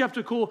are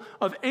skeptical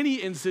of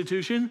any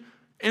institution,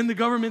 and the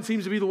government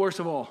seems to be the worst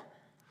of all.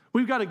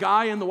 We've got a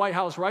guy in the White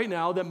House right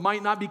now that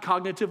might not be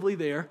cognitively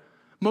there,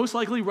 most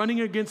likely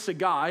running against a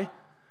guy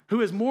who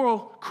has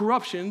moral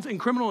corruptions and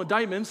criminal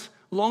indictments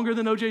longer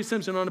than O.J.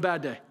 Simpson on a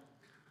bad day.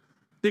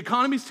 The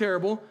economy's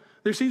terrible.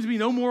 There seems to be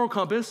no moral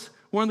compass.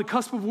 We're on the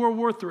cusp of World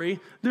War III.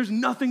 There's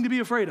nothing to be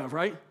afraid of,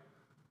 right?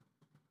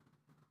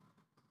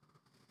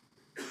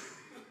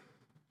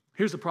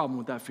 Here's the problem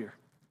with that fear.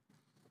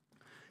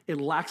 It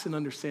lacks an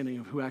understanding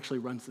of who actually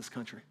runs this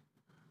country.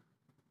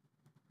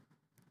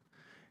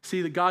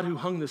 See, the God who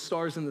hung the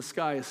stars in the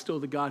sky is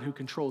still the God who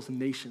controls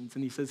nations,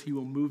 and he says he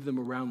will move them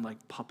around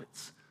like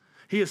puppets.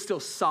 He is still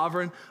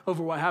sovereign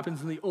over what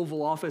happens in the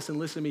Oval Office, and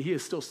listen to me, he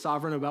is still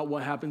sovereign about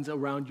what happens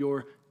around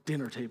your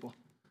dinner table.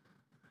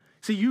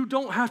 See, you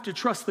don't have to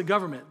trust the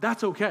government.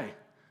 That's okay.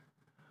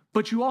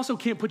 But you also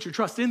can't put your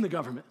trust in the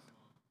government.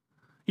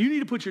 You need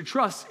to put your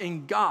trust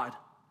in God.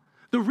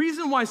 The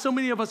reason why so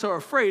many of us are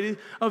afraid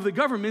of the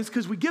government is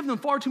because we give them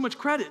far too much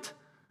credit.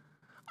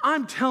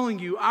 I'm telling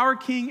you, our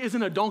king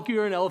isn't a donkey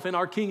or an elephant.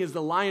 Our king is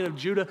the Lion of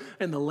Judah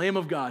and the Lamb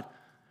of God,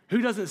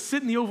 who doesn't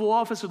sit in the Oval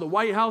Office or the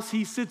White House.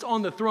 He sits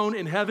on the throne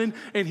in heaven,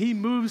 and he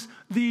moves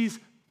these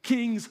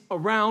kings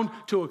around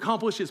to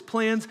accomplish his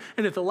plans.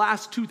 And if the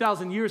last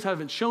 2,000 years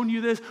haven't shown you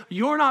this,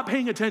 you're not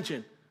paying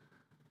attention.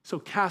 So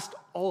cast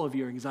all of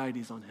your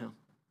anxieties on him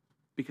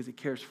because he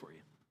cares for you.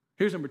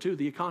 Here's number 2,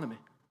 the economy.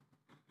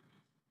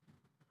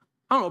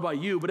 I don't know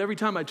about you, but every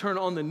time I turn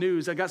on the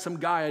news, I got some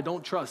guy I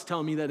don't trust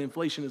telling me that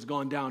inflation has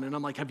gone down. And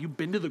I'm like, have you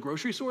been to the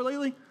grocery store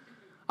lately?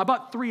 I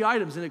bought 3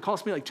 items and it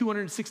cost me like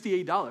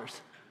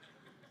 $268.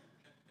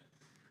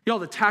 Y'all,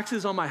 the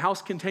taxes on my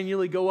house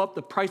continually go up.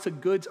 The price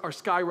of goods are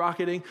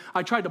skyrocketing.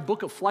 I tried to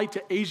book a flight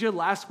to Asia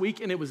last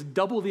week and it was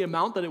double the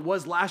amount that it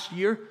was last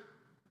year.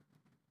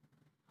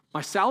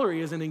 My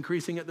salary isn't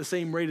increasing at the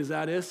same rate as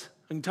that is.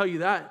 I can tell you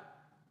that.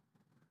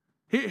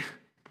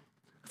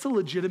 That's a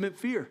legitimate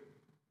fear.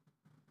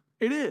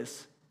 It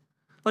is.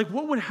 Like,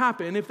 what would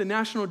happen if the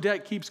national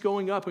debt keeps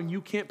going up and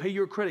you can't pay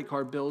your credit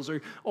card bills,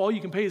 or all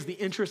you can pay is the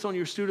interest on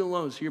your student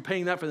loans, so you're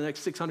paying that for the next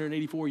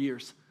 684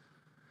 years?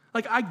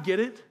 Like, I get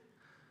it,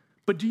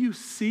 but do you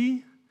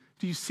see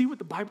what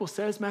the Bible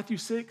says, Matthew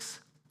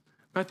 6?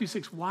 Matthew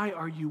 6, why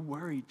are you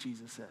worried,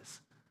 Jesus says.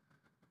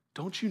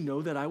 Don't you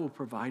know that I will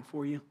provide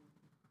for you?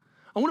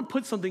 I want to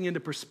put something into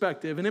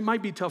perspective, and it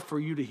might be tough for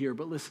you to hear,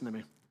 but listen to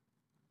me.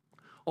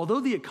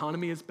 Although the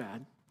economy is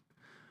bad,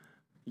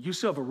 you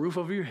still have a roof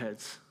over your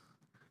heads.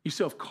 You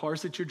still have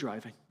cars that you're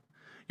driving.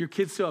 Your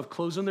kids still have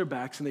clothes on their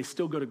backs, and they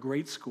still go to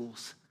great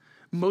schools.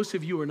 Most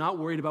of you are not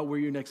worried about where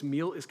your next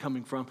meal is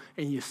coming from,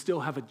 and you still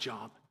have a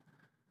job.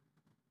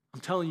 I'm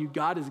telling you,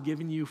 God has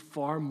given you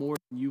far more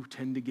you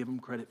tend to give him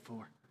credit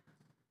for.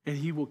 And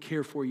he will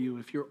care for you.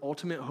 If your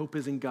ultimate hope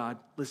is in God,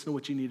 listen to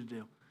what you need to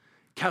do.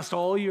 Cast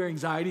all your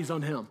anxieties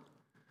on him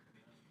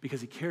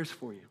because he cares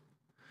for you.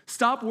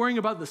 Stop worrying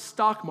about the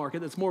stock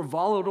market that's more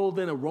volatile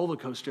than a roller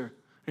coaster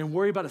and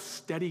worry about a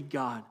steady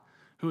God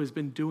who has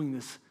been doing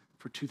this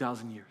for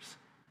 2,000 years.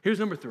 Here's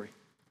number 3.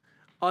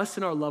 Us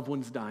and our loved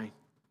ones dying.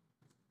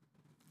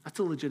 That's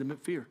a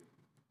legitimate fear.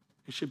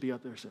 It should be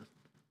up there soon.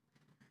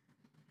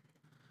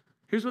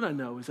 Here's what I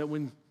know is that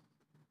when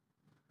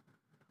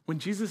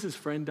Jesus'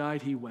 friend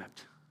died, he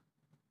wept.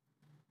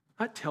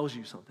 That tells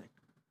you something.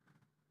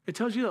 It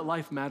tells you that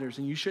life matters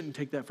and you shouldn't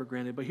take that for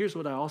granted. But here's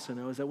what I also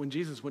know is that when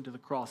Jesus went to the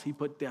cross, he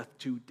put death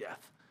to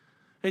death.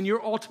 And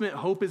your ultimate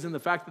hope is in the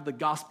fact that the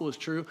gospel is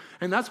true.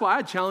 And that's why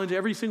I challenge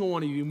every single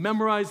one of you,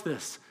 memorize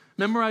this.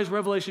 Memorize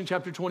Revelation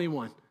chapter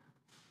 21.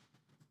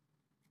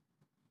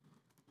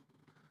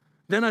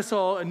 Then I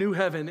saw a new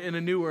heaven and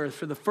a new earth,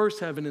 for the first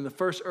heaven and the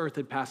first earth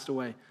had passed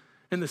away,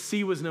 and the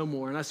sea was no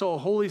more. And I saw a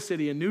holy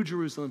city, a new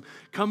Jerusalem,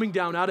 coming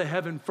down out of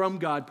heaven from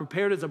God,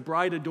 prepared as a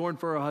bride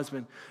adorned for her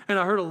husband. And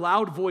I heard a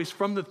loud voice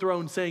from the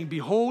throne saying,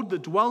 behold, the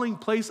dwelling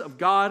place of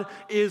God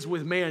is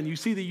with man. You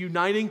see the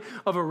uniting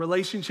of a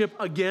relationship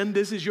again.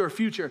 This is your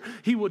future.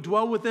 He will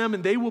dwell with them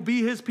and they will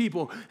be his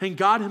people. And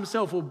God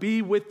himself will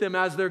be with them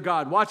as their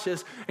God. Watch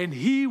this. And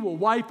he will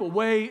wipe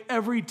away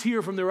every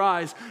tear from their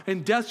eyes,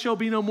 and death shall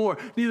be no more.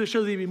 Neither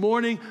shall there be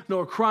mourning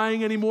nor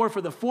crying anymore,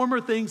 for the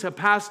former things have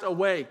passed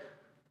away.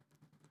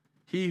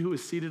 He who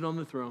is seated on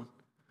the throne.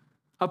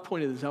 I've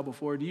pointed this out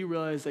before. Do you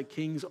realize that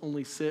kings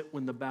only sit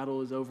when the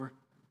battle is over?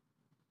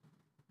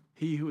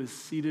 He who is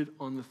seated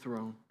on the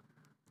throne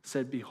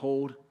said,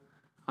 behold,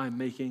 I'm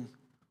making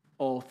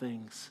all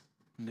things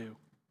new.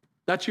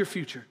 That's your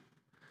future.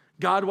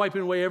 God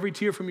wiping away every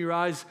tear from your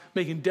eyes,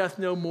 making death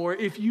no more.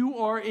 If you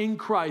are in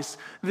Christ,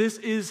 this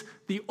is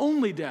the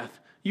only death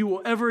you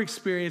will ever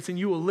experience, and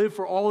you will live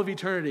for all of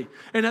eternity.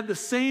 And at the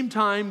same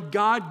time,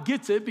 God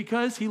gets it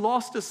because he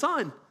lost a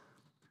son.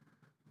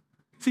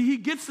 See, he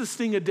gets the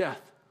sting of death.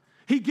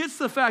 He gets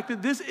the fact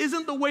that this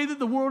isn't the way that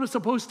the world is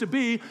supposed to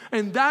be,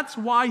 and that's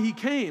why he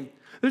came.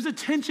 There's a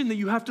tension that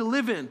you have to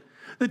live in.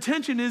 The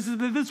tension is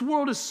that this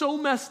world is so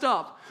messed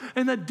up,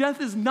 and that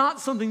death is not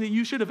something that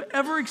you should have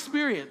ever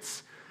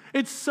experienced.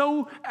 It's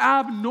so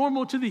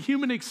abnormal to the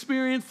human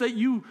experience that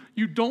you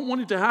don't want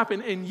it to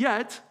happen, and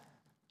yet,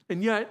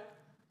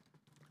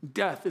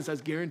 death is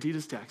as guaranteed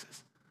as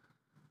taxes.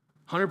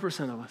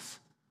 100% of us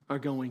are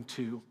going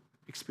to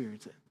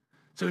experience it.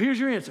 So here's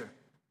your answer.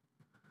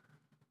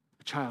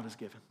 A child is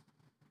given.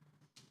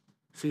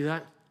 See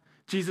that?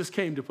 Jesus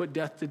came to put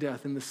death to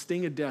death, and the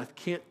sting of death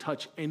can't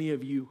touch any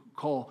of you who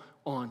call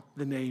on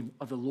the name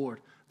of the Lord.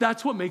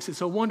 That's what makes it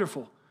so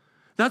wonderful.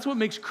 That's what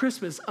makes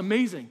Christmas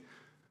amazing.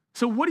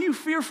 So what are you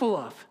fearful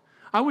of?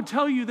 I would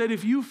tell you that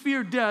if you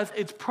fear death,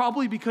 it's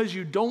probably because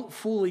you don't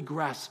fully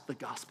grasp the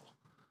gospel.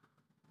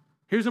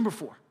 Here's number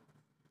 4.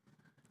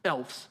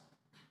 Elves.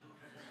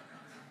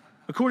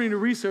 According to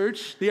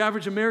research, the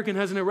average American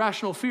has an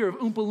irrational fear of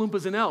Oompa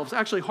Loompas and elves.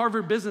 Actually,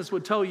 Harvard Business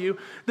would tell you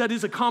that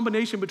is a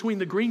combination between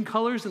the green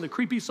colors and the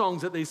creepy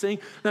songs that they sing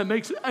that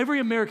makes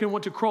every American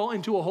want to crawl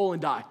into a hole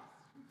and die.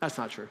 That's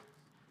not true.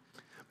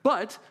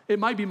 But it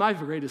might be my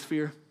greatest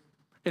fear,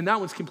 and that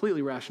one's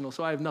completely rational,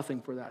 so I have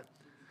nothing for that.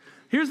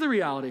 Here's the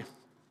reality.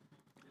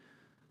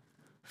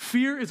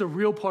 Fear is a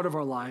real part of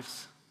our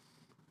lives,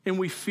 and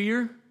we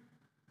fear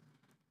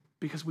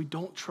because we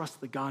don't trust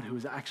the God who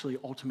is actually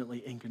ultimately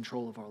in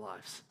control of our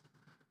lives.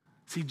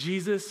 See,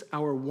 Jesus,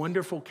 our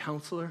wonderful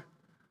counselor,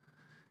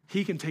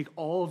 he can take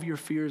all of your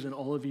fears and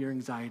all of your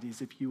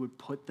anxieties if you would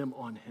put them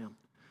on him.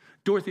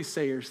 Dorothy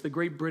Sayers, the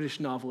great British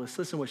novelist,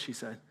 listen to what she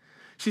said.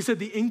 She said,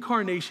 the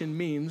incarnation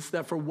means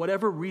that for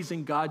whatever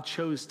reason God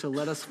chose to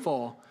let us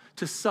fall,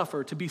 to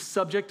suffer, to be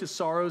subject to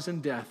sorrows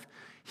and death,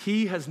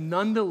 he has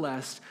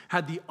nonetheless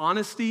had the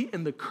honesty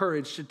and the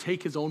courage to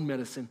take his own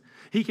medicine.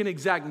 He can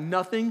exact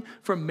nothing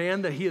from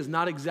man that he has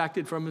not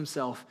exacted from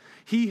himself.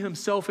 He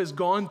himself has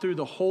gone through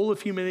the whole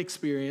of human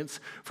experience,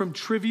 from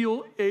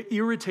trivial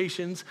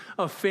irritations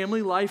of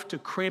family life to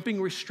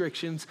cramping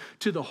restrictions,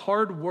 to the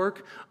hard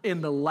work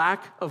and the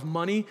lack of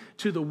money,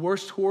 to the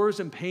worst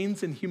horrors and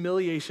pains and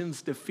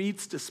humiliations,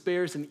 defeats,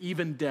 despairs, and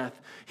even death.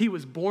 He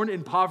was born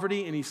in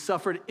poverty and he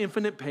suffered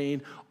infinite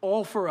pain,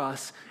 all for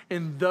us,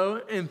 and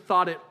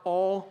thought it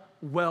all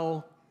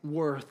well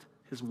worth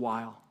his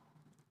while.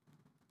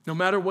 No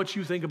matter what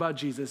you think about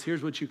Jesus,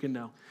 here's what you can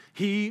know.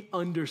 He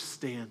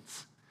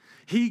understands.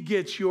 He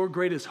gets your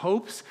greatest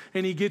hopes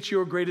and he gets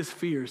your greatest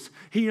fears.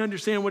 He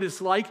understands what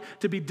it's like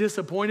to be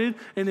disappointed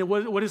and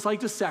what it's like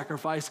to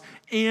sacrifice,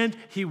 and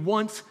he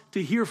wants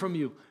to hear from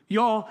you.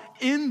 Y'all,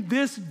 in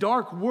this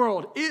dark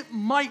world, it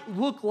might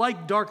look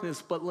like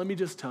darkness, but let me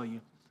just tell you,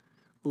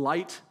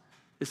 light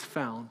is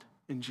found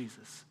in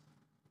Jesus,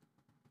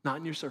 not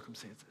in your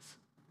circumstances.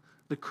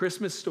 The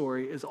Christmas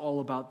story is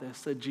all about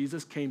this, that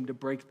Jesus came to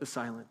break the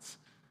silence,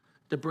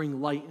 to bring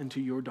light into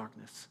your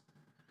darkness,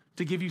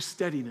 to give you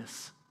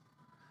steadiness,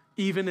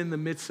 even in the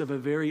midst of a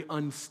very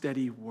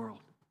unsteady world.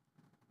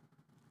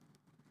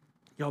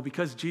 Y'all,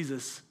 because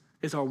Jesus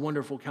is our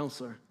wonderful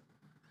counselor.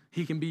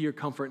 He can be your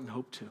comfort and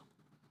hope too.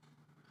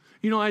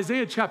 You know,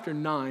 Isaiah chapter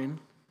 9,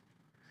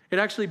 it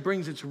actually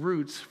brings its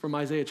roots from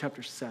Isaiah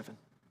chapter 7.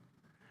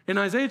 In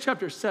Isaiah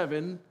chapter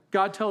 7,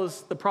 God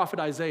tells the prophet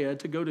Isaiah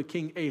to go to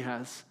King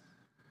Ahaz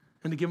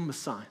and to give him a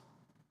sign.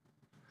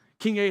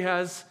 King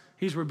Ahaz,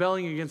 he's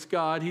rebelling against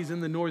God. He's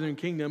in the northern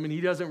kingdom, and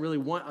he doesn't really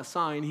want a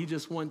sign. He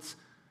just wants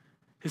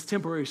his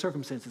temporary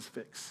circumstances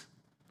fixed.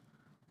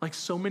 Like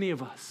so many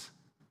of us.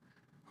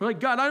 We're like,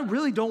 God, I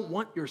really don't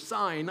want your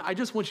sign. I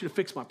just want you to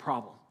fix my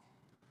problem.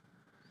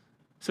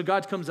 So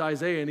God comes to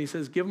Isaiah and he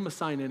says, give him a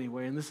sign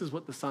anyway. And this is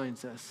what the sign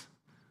says.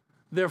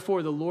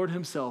 Therefore, the Lord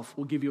himself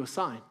will give you a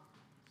sign.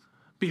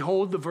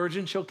 Behold, the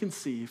virgin shall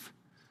conceive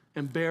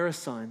and bear a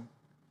son,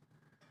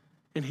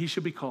 and he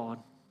shall be called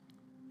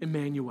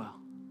Emmanuel.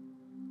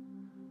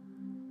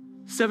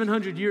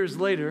 700 years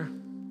later,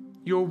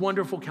 your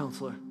wonderful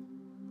counselor,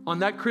 on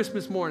that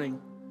Christmas morning,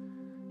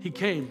 he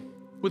came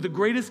with the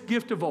greatest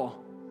gift of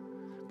all.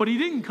 But he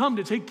didn't come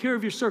to take care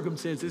of your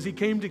circumstances. He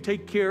came to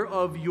take care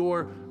of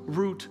your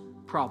root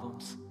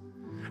problems.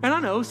 And I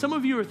know some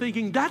of you are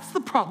thinking, that's the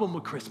problem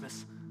with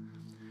Christmas.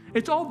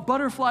 It's all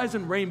butterflies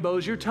and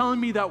rainbows. You're telling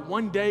me that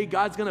one day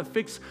God's gonna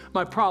fix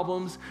my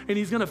problems and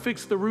he's gonna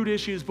fix the root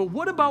issues, but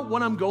what about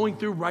what I'm going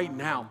through right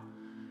now?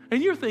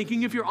 And you're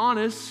thinking, if you're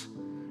honest,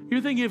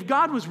 you're thinking if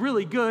God was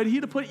really good,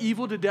 he'd have put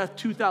evil to death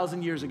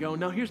 2,000 years ago.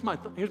 Now here's my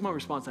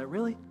response to that,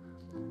 really?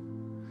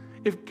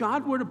 If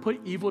God were to put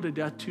evil to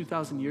death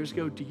 2,000 years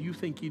ago, do you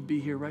think he'd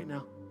be here right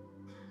now?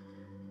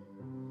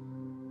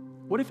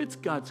 What if it's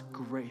God's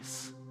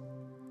grace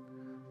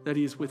that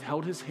he has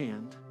withheld his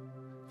hand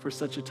for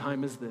such a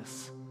time as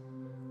this,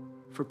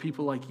 for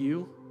people like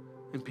you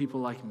and people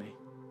like me?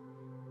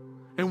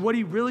 And what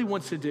he really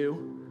wants to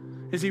do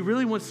is he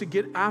really wants to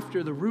get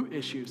after the root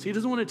issues. He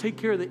doesn't want to take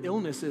care of the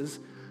illnesses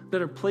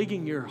that are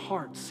plaguing your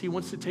hearts. He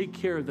wants to take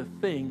care of the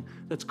thing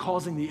that's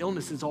causing the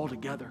illnesses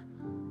altogether.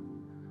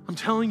 I'm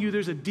telling you,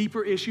 there's a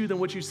deeper issue than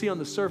what you see on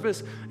the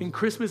surface. And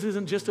Christmas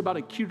isn't just about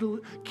a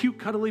cute,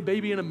 cuddly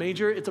baby in a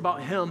manger. It's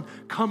about him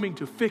coming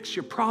to fix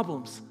your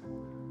problems,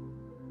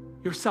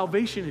 your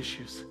salvation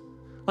issues.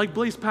 Like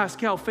Blaise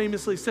Pascal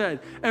famously said,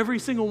 every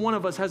single one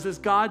of us has this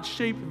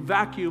God-shaped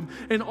vacuum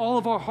in all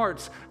of our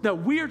hearts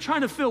that we are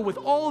trying to fill with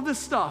all of this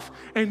stuff,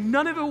 and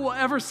none of it will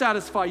ever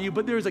satisfy you,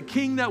 but there's a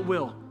king that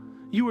will.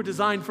 You were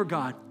designed for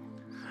God.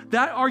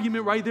 That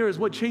argument right there is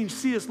what changed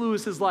C.S.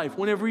 Lewis's life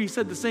whenever he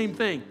said the same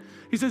thing.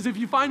 He says, if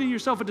you find in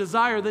yourself a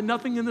desire that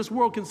nothing in this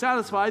world can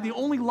satisfy, the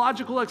only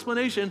logical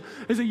explanation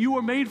is that you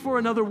were made for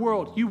another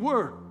world. You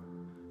were.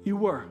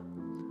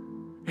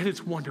 And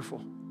it's wonderful.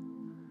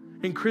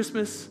 And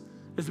Christmas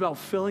is about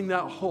filling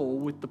that hole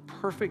with the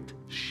perfect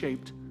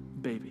shaped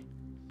baby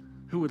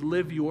who would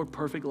live your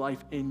perfect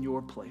life in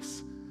your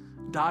place,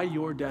 die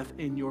your death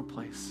in your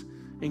place,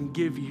 and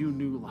give you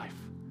new life.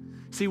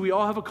 See, we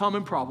all have a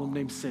common problem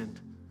named sin,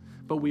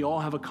 but we all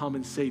have a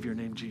common Savior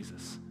named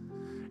Jesus.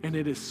 And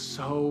it is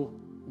so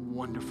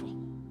wonderful.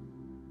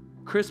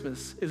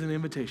 Christmas is an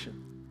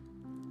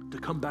invitation to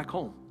come back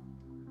home,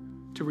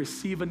 to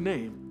receive a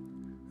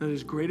name that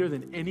is greater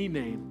than any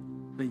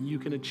name that you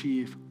can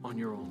achieve on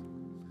your own.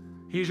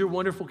 He's your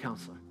wonderful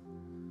counselor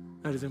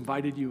that has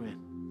invited you in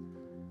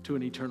to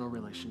an eternal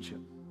relationship.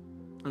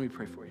 Let me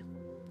pray for you.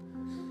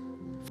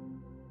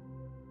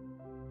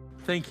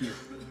 Thank you.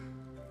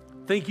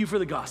 Thank you for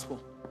the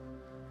gospel.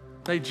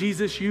 That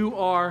Jesus, you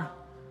are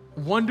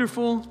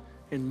wonderful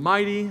and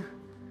mighty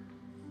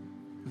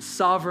and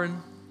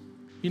sovereign.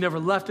 You never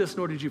left us,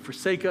 nor did you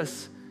forsake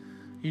us.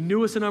 You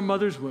knew us in our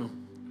mother's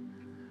womb.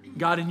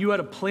 God, and you had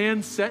a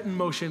plan set in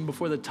motion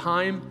before the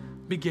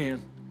time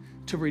began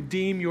to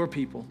redeem your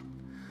people.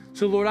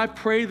 So Lord, I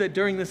pray that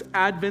during this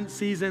Advent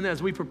season,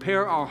 as we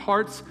prepare our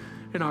hearts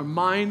and our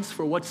minds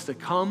for what's to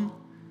come,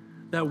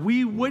 that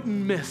we wouldn't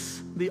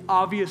miss the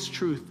obvious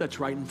truth that's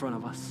right in front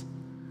of us.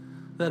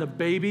 That a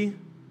baby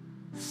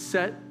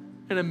set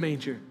in a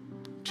manger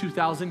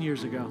 2,000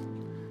 years ago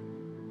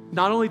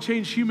not only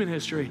changed human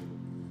history,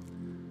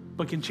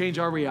 but can change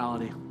our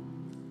reality.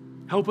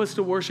 Help us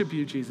to worship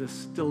you,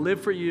 Jesus, to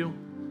live for you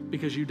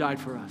because you died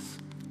for us.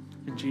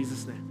 In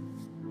Jesus'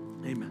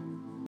 name, amen.